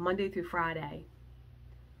you'll have Monday through Friday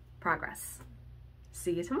progress.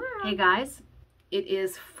 See you tomorrow. Hey guys, it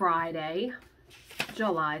is Friday,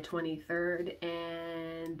 July 23rd.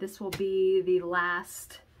 And this will be the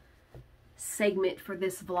last segment for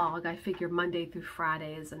this vlog. I figure Monday through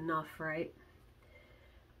Friday is enough, right?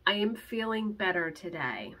 I am feeling better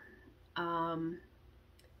today.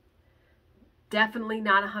 Definitely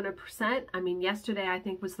not 100%. I mean, yesterday I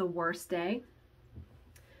think was the worst day.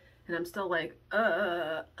 And I'm still like,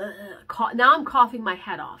 now I'm coughing my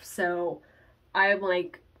head off. So I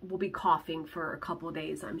like will be coughing for a couple of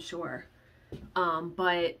days, I'm sure.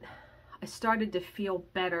 But I started to feel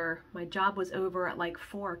better. My job was over at like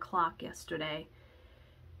 4 o'clock yesterday.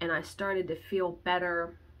 And I started to feel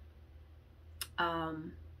better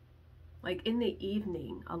like in the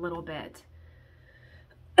evening a little bit.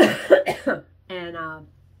 And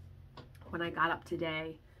when I got up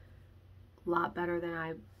today, a lot better than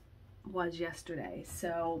I was yesterday.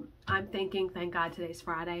 So I'm thinking, thank God today's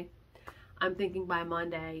Friday, I'm thinking by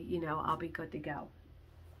Monday, you know, I'll be good to go.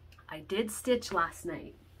 I did stitch last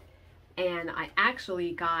night and I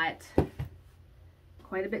actually got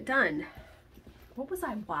quite a bit done. what was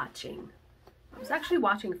I watching? I was actually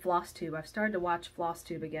watching Flosstube. I've started to watch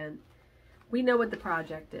Flosstube again. We know what the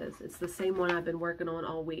project is. It's the same one I've been working on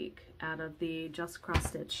all week out of the Just Cross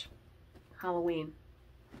Stitch Halloween.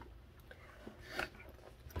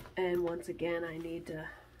 And once again, I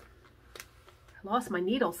lost my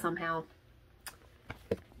needle somehow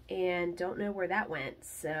and don't know where that went.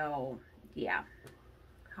 So yeah,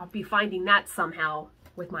 I'll be finding that somehow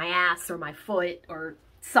with my ass or my foot or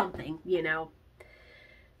something, you know.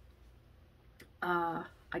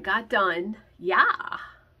 I got done. Yeah.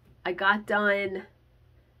 I got done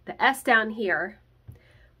the S down here,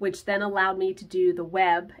 which then allowed me to do the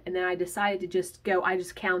web. And then I decided to just go, I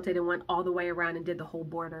just counted and went all the way around and did the whole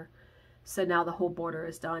border. So now the whole border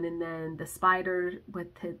is done. And then the spider with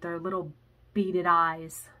their little beaded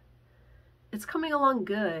eyes. It's coming along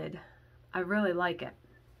good. I really like it.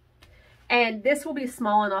 And this will be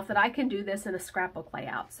small enough that I can do this in a scrapbook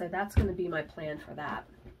layout. So that's going to be my plan for that.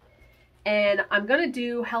 And I'm going to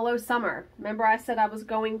do Hello Summer. Remember I said I was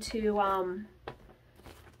going to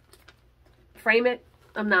frame it?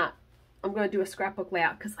 I'm not. I'm going to do a scrapbook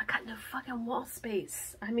layout because I got no fucking wall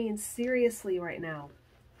space. I mean, seriously right now.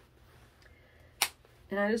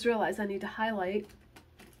 And I just realized I need to highlight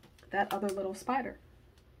that other little spider.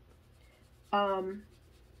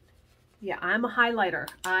 Yeah, I'm a highlighter.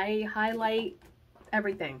 I highlight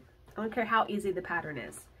everything. I don't care how easy the pattern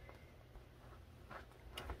is.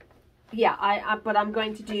 Yeah, but I'm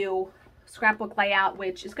going to do scrapbook layout,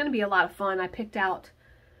 which is going to be a lot of fun. I picked out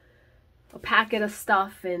a packet of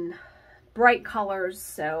stuff in bright colors,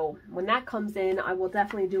 so when that comes in, I will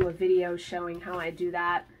definitely do a video showing how I do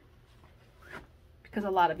that, because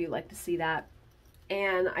a lot of you like to see that.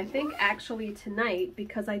 And I think actually tonight,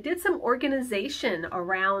 because I did some organization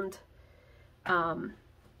around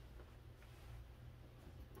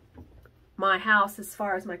my house as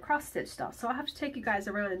far as my cross stitch stuff, so I'll have to take you guys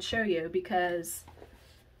around and show you, because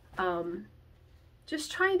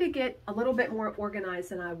just trying to get a little bit more organized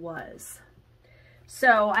than I was.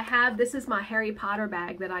 So I have, this is my Harry Potter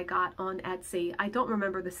bag that I got on Etsy. I don't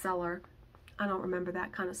remember the seller. I don't remember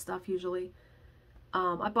that kind of stuff usually.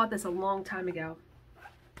 I bought this a long time ago.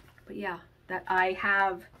 But yeah, that I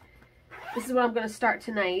have, this is what I'm going to start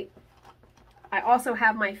tonight. I also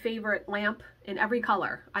have my favorite lamp in every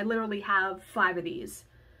color. I literally have 5 of these.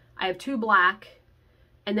 I have 2 black,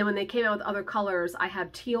 and then when they came out with other colors, I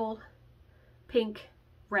have teal, pink,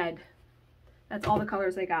 red. That's all the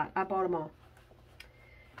colors they got. I bought them all.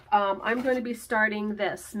 I'm going to be starting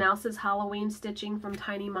this Mouse's Halloween stitching from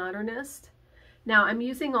Tiny Modernist. Now I'm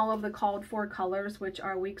using all of the called for colors, which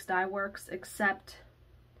are Weeks Dye Works, except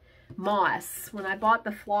moss. When I bought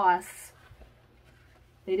the floss,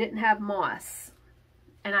 they didn't have moss,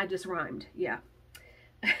 and I just rhymed. Yeah.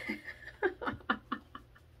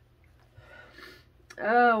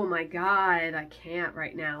 Oh my God, I can't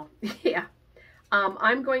right now. Yeah.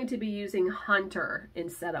 I'm going to be using Hunter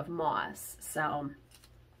instead of moss, so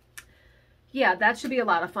yeah, that should be a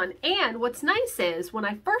lot of fun. And what's nice is when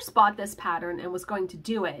I first bought this pattern and was going to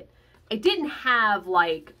do it, it didn't have,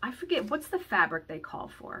 like, I forget, what's the fabric they call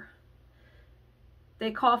for?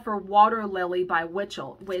 They call for Water Lily by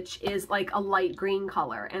Witchell, which is like a light green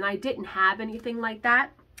color. And I didn't have anything like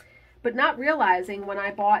that. But not realizing when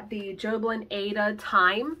I bought the Joblin Ada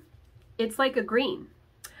Time, it's like a green.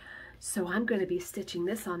 So I'm going to be stitching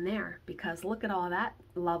this on there because look at all that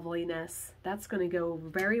loveliness. That's going to go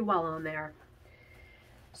very well on there.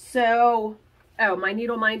 So, oh, my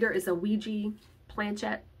needle minder is a Ouija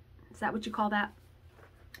planchette. Is that what you call that?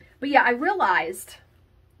 But yeah, I realized,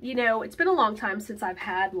 you know, it's been a long time since I've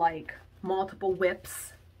had like multiple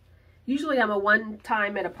whips. Usually I'm a one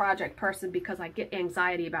time at a project person because I get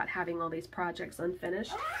anxiety about having all these projects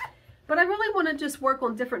unfinished. But I really want to just work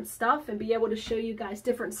on different stuff and be able to show you guys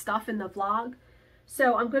different stuff in the vlog.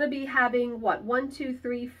 So I'm going to be having, what, 1, 2,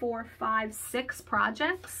 3, 4, 5, 6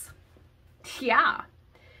 projects? Yeah.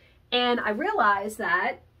 And I realized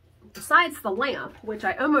that besides the lamp, which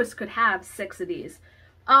I almost could have 6 of these,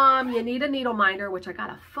 you need a needle minder, which I got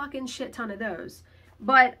a fucking shit ton of those.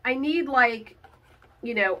 But I need, like,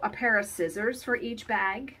 you know, a pair of scissors for each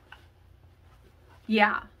bag.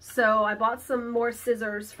 Yeah, so I bought some more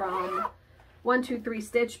scissors from 123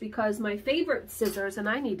 Stitch because my favorite scissors, and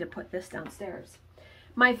I need to put this downstairs.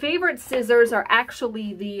 My favorite scissors are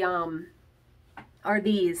actually the, are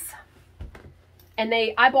these. And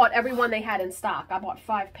I bought every one they had in stock. I bought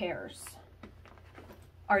 5 pairs.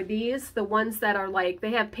 Are these the ones that are like,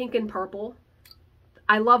 they have pink and purple.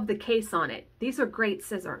 I love the case on it. These are great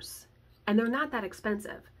scissors. And they're not that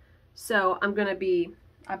expensive. So I'm going to be,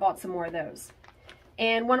 I bought some more of those.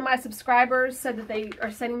 And one of my subscribers said that they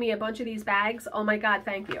are sending me a bunch of these bags. Oh my God,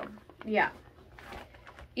 thank you. Yeah.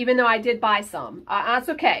 Even though I did buy some. That's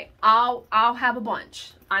okay. I'll have a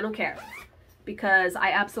bunch. I don't care. Because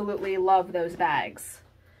I absolutely love those bags.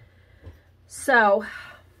 So,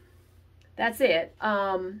 that's it.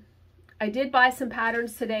 I did buy some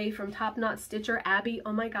patterns today from Top Knot Stitcher. Abby,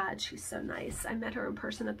 oh my God, she's so nice. I met her in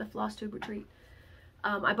person at the Flosstube retreat.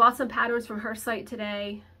 I bought some patterns from her site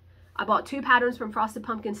today. I bought 2 patterns from Frosted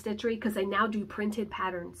Pumpkin Stitchery because they now do printed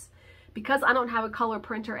patterns. Because I don't have a color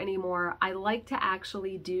printer anymore, I like to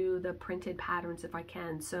actually do the printed patterns if I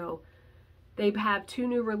can. So they have 2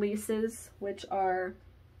 new releases, which are,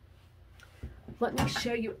 let me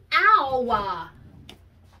show you. Ow! I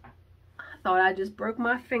thought I just broke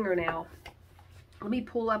my fingernail. Let me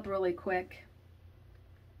pull up really quick.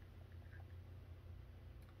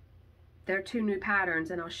 They're 2 new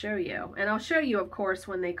patterns, and I'll show you. And I'll show you, of course,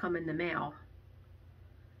 when they come in the mail.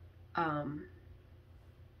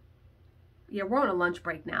 Yeah, we're on a lunch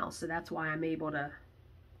break now, so that's why I'm able to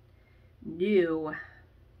do.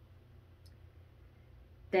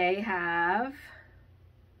 They have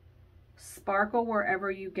Sparkle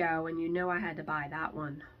Wherever You Go, and you know I had to buy that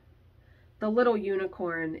one. The little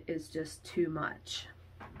unicorn is just too much.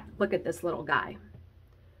 Look at this little guy.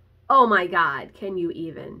 Oh my God, can you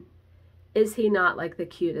even? Is he not like the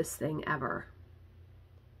cutest thing ever?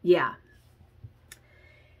 Yeah.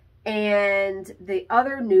 And the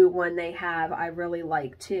other new one they have, I really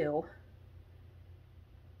like too.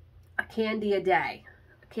 A Candy a Day.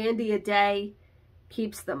 A Candy a Day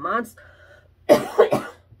keeps the monster.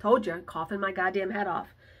 Told you, coughing my goddamn head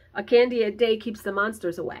off. A Candy a Day keeps the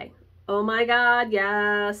monsters away. Oh my God,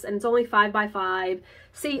 yes. And it's only 5 by 5.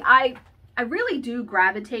 See, I really do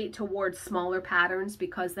gravitate towards smaller patterns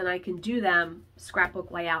because then I can do them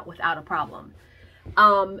scrapbook layout without a problem.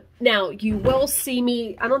 Now you will see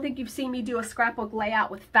me, I don't think you've seen me do a scrapbook layout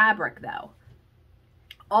with fabric though.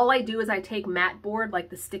 All I do is I take mat board, like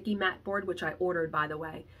the sticky mat board, which I ordered by the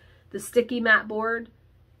way. The sticky mat board,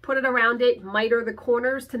 put it around it, miter the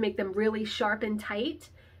corners to make them really sharp and tight.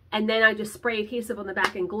 And then I just spray adhesive on the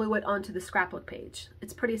back and glue it onto the scrapbook page.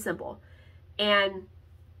 It's pretty simple. And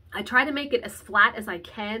I try to make it as flat as I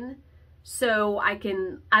can so I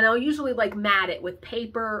can, and I'll usually like mat it with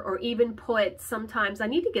paper or even put, sometimes I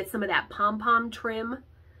need to get some of that pom-pom trim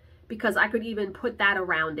because I could even put that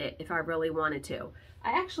around it if I really wanted to.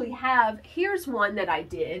 I actually have, here's one that I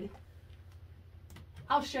did.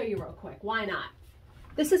 I'll show you real quick. Why not?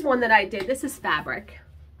 This is one that I did. This is fabric.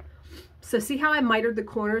 So see how I mitered the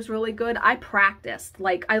corners really good? I practiced.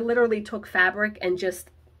 Like I literally took fabric and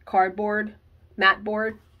just cardboard, mat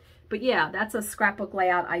board. But yeah, that's a scrapbook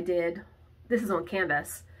layout I did. This is on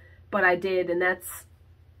canvas, but I did, and that's,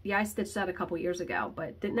 yeah, I stitched that a couple years ago,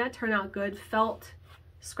 but didn't that turn out good? Felt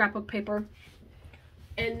scrapbook paper.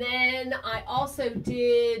 And then I also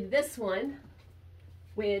did this one,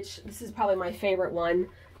 which this is probably my favorite one.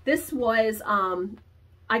 This was,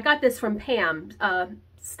 I got this from Pam.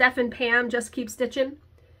 Steph and Pam Just Keep Stitching.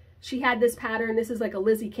 She had this pattern. This is like a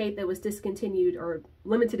Lizzie Kate that was discontinued or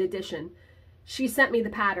limited edition. She sent me the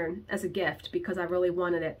pattern as a gift because I really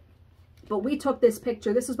wanted it. But we took this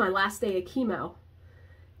picture. This was my last day of chemo.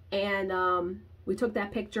 And we took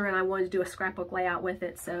that picture and I wanted to do a scrapbook layout with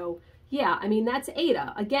it. So yeah, I mean, that's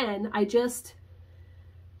Ada. Again, I just,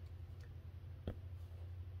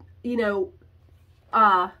 you know,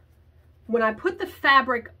 when I put the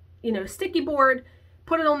fabric, you know, sticky board,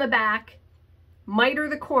 put it on the back, miter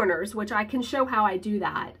the corners, which I can show how I do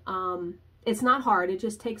that. It's not hard. It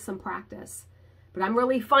just takes some practice. But I'm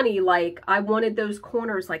really funny, like I wanted those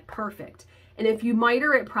corners like perfect. And if you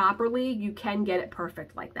miter it properly, you can get it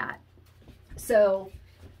perfect like that. So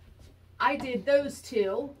I did those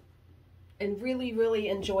 2 and really, really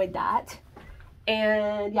enjoyed that.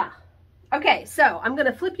 And yeah. Okay, so I'm going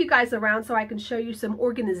to flip you guys around so I can show you some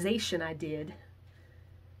organization I did.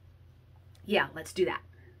 Yeah, let's do that.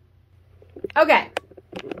 Okay,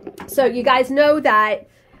 so you guys know that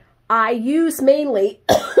I use mainly,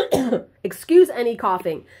 excuse any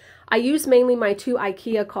coughing, I use mainly my 2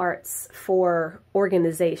 IKEA carts for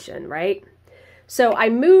organization, right? So I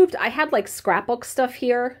moved, I had like scrapbook stuff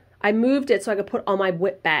here. I moved it so I could put all my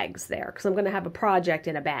whip bags there because I'm going to have a project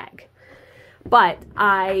in a bag. But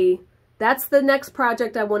that's the next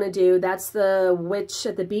project I want to do. That's the witch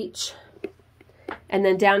at the beach. And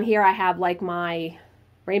then down here I have like my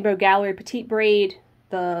Rainbow Gallery Petite Braid,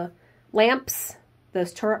 the lamps,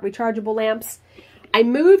 those rechargeable lamps. I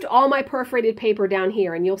moved all my perforated paper down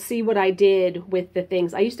here and you'll see what I did with the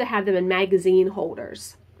things. I used to have them in magazine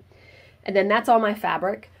holders. And then that's all my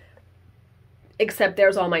fabric. except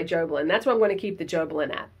there's all my Jobelan. That's what I'm going to keep the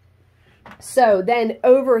Jobelan at. So then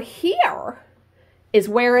over here is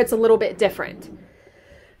where it's a little bit different.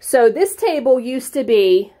 So this table used to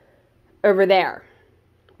be over there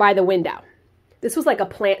by the window. This was like a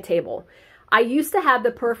plant table. I used to have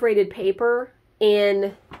the perforated paper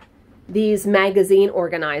in these magazine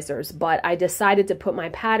organizers, but I decided to put my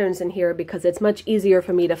patterns in here because it's much easier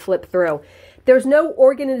for me to flip through. There's no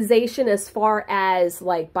organization as far as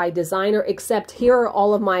like by designer, except here are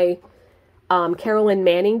all of my Carolyn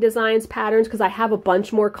Manning designs patterns, because I have a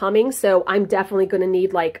bunch more coming, so I'm definitely going to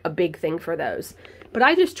need like a big thing for those. But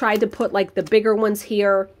I just tried to put like the bigger ones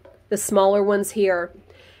here, the smaller ones here,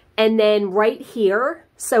 and then right here.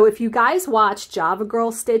 So if you guys watch Java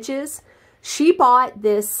Girl Stitches, she bought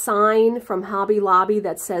this sign from Hobby Lobby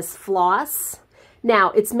that says floss.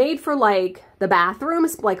 Now, it's made for like the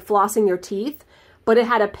bathrooms, like flossing your teeth, but it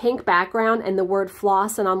had a pink background and the word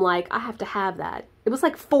floss, and I'm like, I have to have that. It was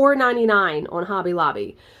like $4.99 on Hobby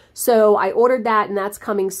Lobby. So I ordered that, and that's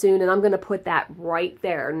coming soon, and I'm going to put that right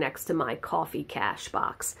there next to my coffee cash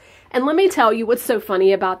box. And let me tell you what's so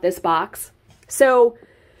funny about this box. So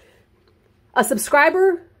a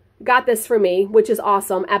subscriber got this for me, which is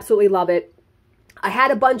awesome. Absolutely love it. I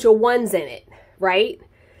had a bunch of ones in it, right?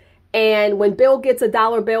 And when Bill gets a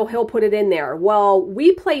dollar bill, he'll put it in there. Well,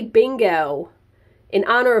 we played bingo in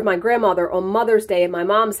honor of my grandmother on Mother's Day at my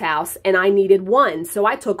mom's house, and I needed ones. So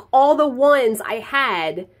I took all the ones I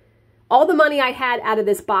had, all the money I had out of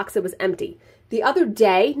this box that was empty. The other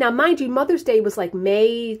day, now mind you, Mother's Day was like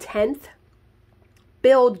May 10th.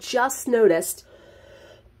 Bill just noticed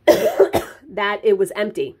that it was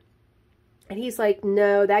empty. And he's like,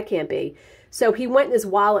 no, that can't be. So he went in his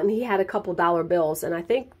wallet and he had a couple dollar bills. And I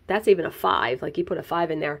think that's even a 5. Like he put a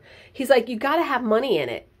 5 in there. He's like, you got to have money in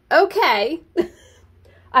it. Okay.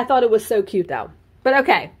 I thought it was so cute though. But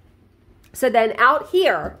okay. So then out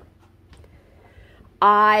here,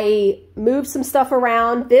 I moved some stuff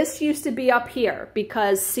around. This used to be up here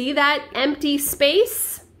because see that empty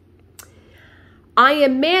space? I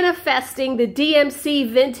am manifesting the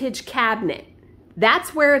DMC vintage cabinet.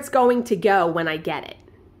 That's where it's going to go when I get it.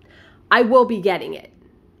 I will be getting it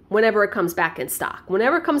whenever it comes back in stock.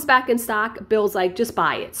 Whenever it comes back in stock, Bill's like, just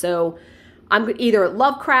buy it. So I'm either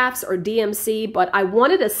Lovecrafts or DMC, but I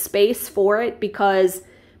wanted a space for it because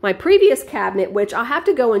my previous cabinet, which I'll have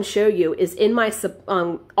to go and show you, is in my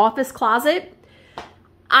office closet.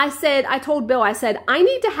 I told Bill, I said, I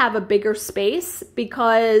need to have a bigger space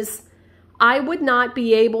because I would not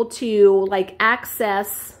be able to like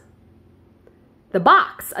access the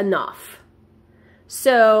box enough.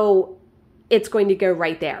 So it's going to go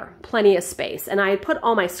right there. Plenty of space. And I had put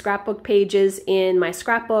all my scrapbook pages in my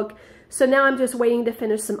scrapbook. So now I'm just waiting to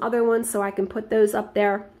finish some other ones so I can put those up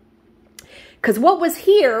there. Because what was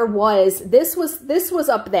here was, this was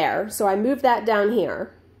up there. So I moved that down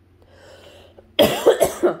here.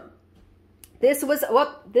 This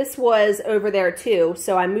was over there too.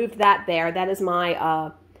 So I moved that there. That is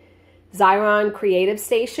my Xyron Creative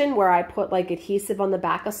Station where I put like adhesive on the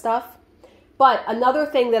back of stuff. But another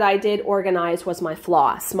thing that I did organize was my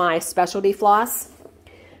floss, my specialty floss.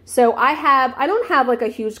 So I don't have like a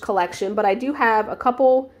huge collection, but I do have a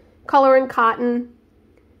couple Color and Cotton,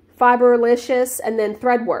 Fiberlicious, and then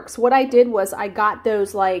Threadworks. What I did was I got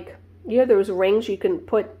those like, you know, those rings you can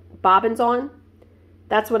put bobbins on.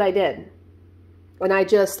 That's what I did. And I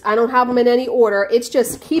don't have them in any order. It's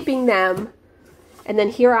just keeping them. And then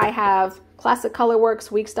here I have Classic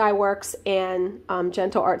Colorworks, Weeks Dye Works, and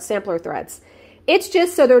Gentle Art Sampler Threads. It's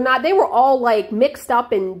just so they were all like mixed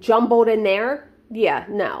up and jumbled in there. Yeah,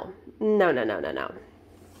 no.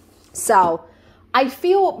 So I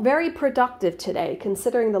feel very productive today,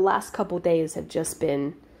 considering the last couple days have just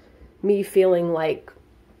been me feeling like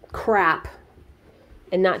crap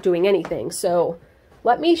and not doing anything. So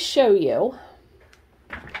let me show you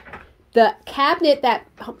the cabinet that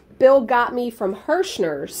Bill got me from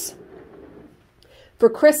Hirschner's for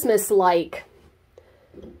Christmas, like,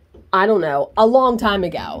 I don't know, a long time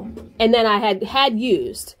ago. And then I had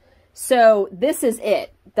used. So this is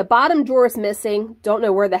it. The bottom drawer is missing. Don't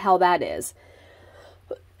know where the hell that is.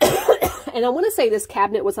 And I want to say this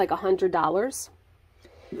cabinet was like $100.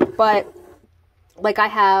 But like I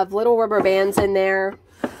have little rubber bands in there,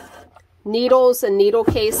 needles and needle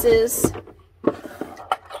cases,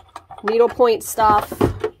 needlepoint stuff,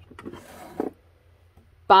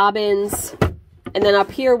 bobbins, and then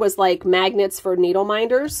up here was like magnets for needle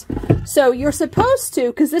minders. So you're supposed to,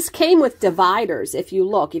 because this came with dividers, if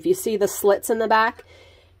you see the slits in the back,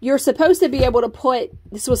 you're supposed to be able to put,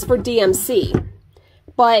 this was for DMC,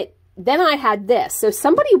 but then I had this. So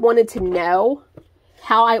somebody wanted to know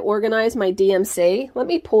how I organize my DMC. Let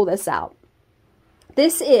me pull this out.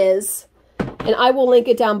 This is, and I will link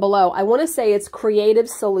it down below. I want to say it's Creative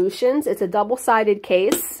Solutions. It's a double-sided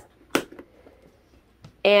case.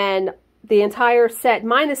 And the entire set,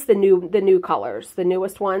 minus the new colors, the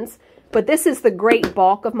newest ones. But this is the great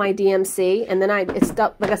bulk of my DMC. And then it's,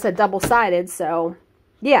 like I said, double-sided. So,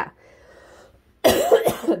 yeah.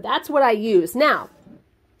 That's what I use. Now,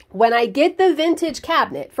 when I get the vintage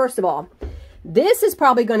cabinet, first of all, this is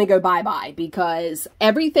probably going to go bye-bye because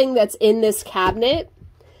everything that's in this cabinet,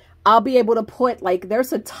 I'll be able to put, like,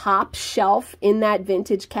 there's a top shelf in that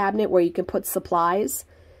vintage cabinet where you can put supplies.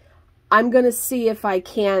 I'm going to see if I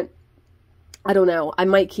can't, I don't know, I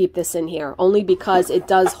might keep this in here only because it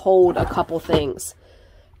does hold a couple things.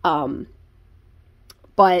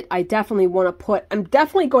 But I definitely want to put, I'm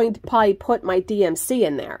definitely going to probably put my DMC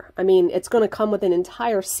in there. I mean, it's going to come with an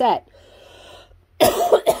entire set.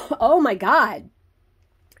 Oh my God.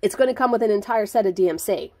 It's going to come with an entire set of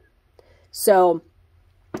DMC. So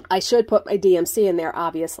I should put my DMC in there,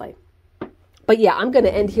 obviously. But yeah, I'm going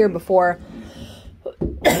to end here before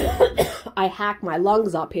I hack my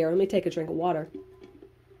lungs up here. Let me take a drink of water.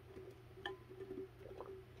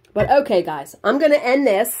 But okay, guys, I'm going to end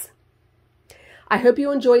this. I hope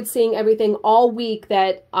you enjoyed seeing everything all week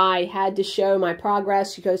that I had to show my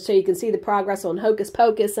progress, so you can see the progress on Hocus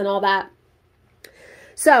Pocus and all that.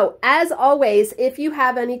 So, as always, if you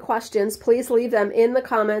have any questions, please leave them in the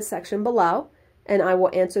comments section below, and I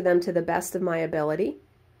will answer them to the best of my ability.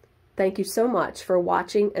 Thank you so much for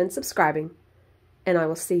watching and subscribing, and I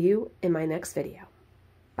will see you in my next video.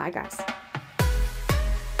 Bye, guys.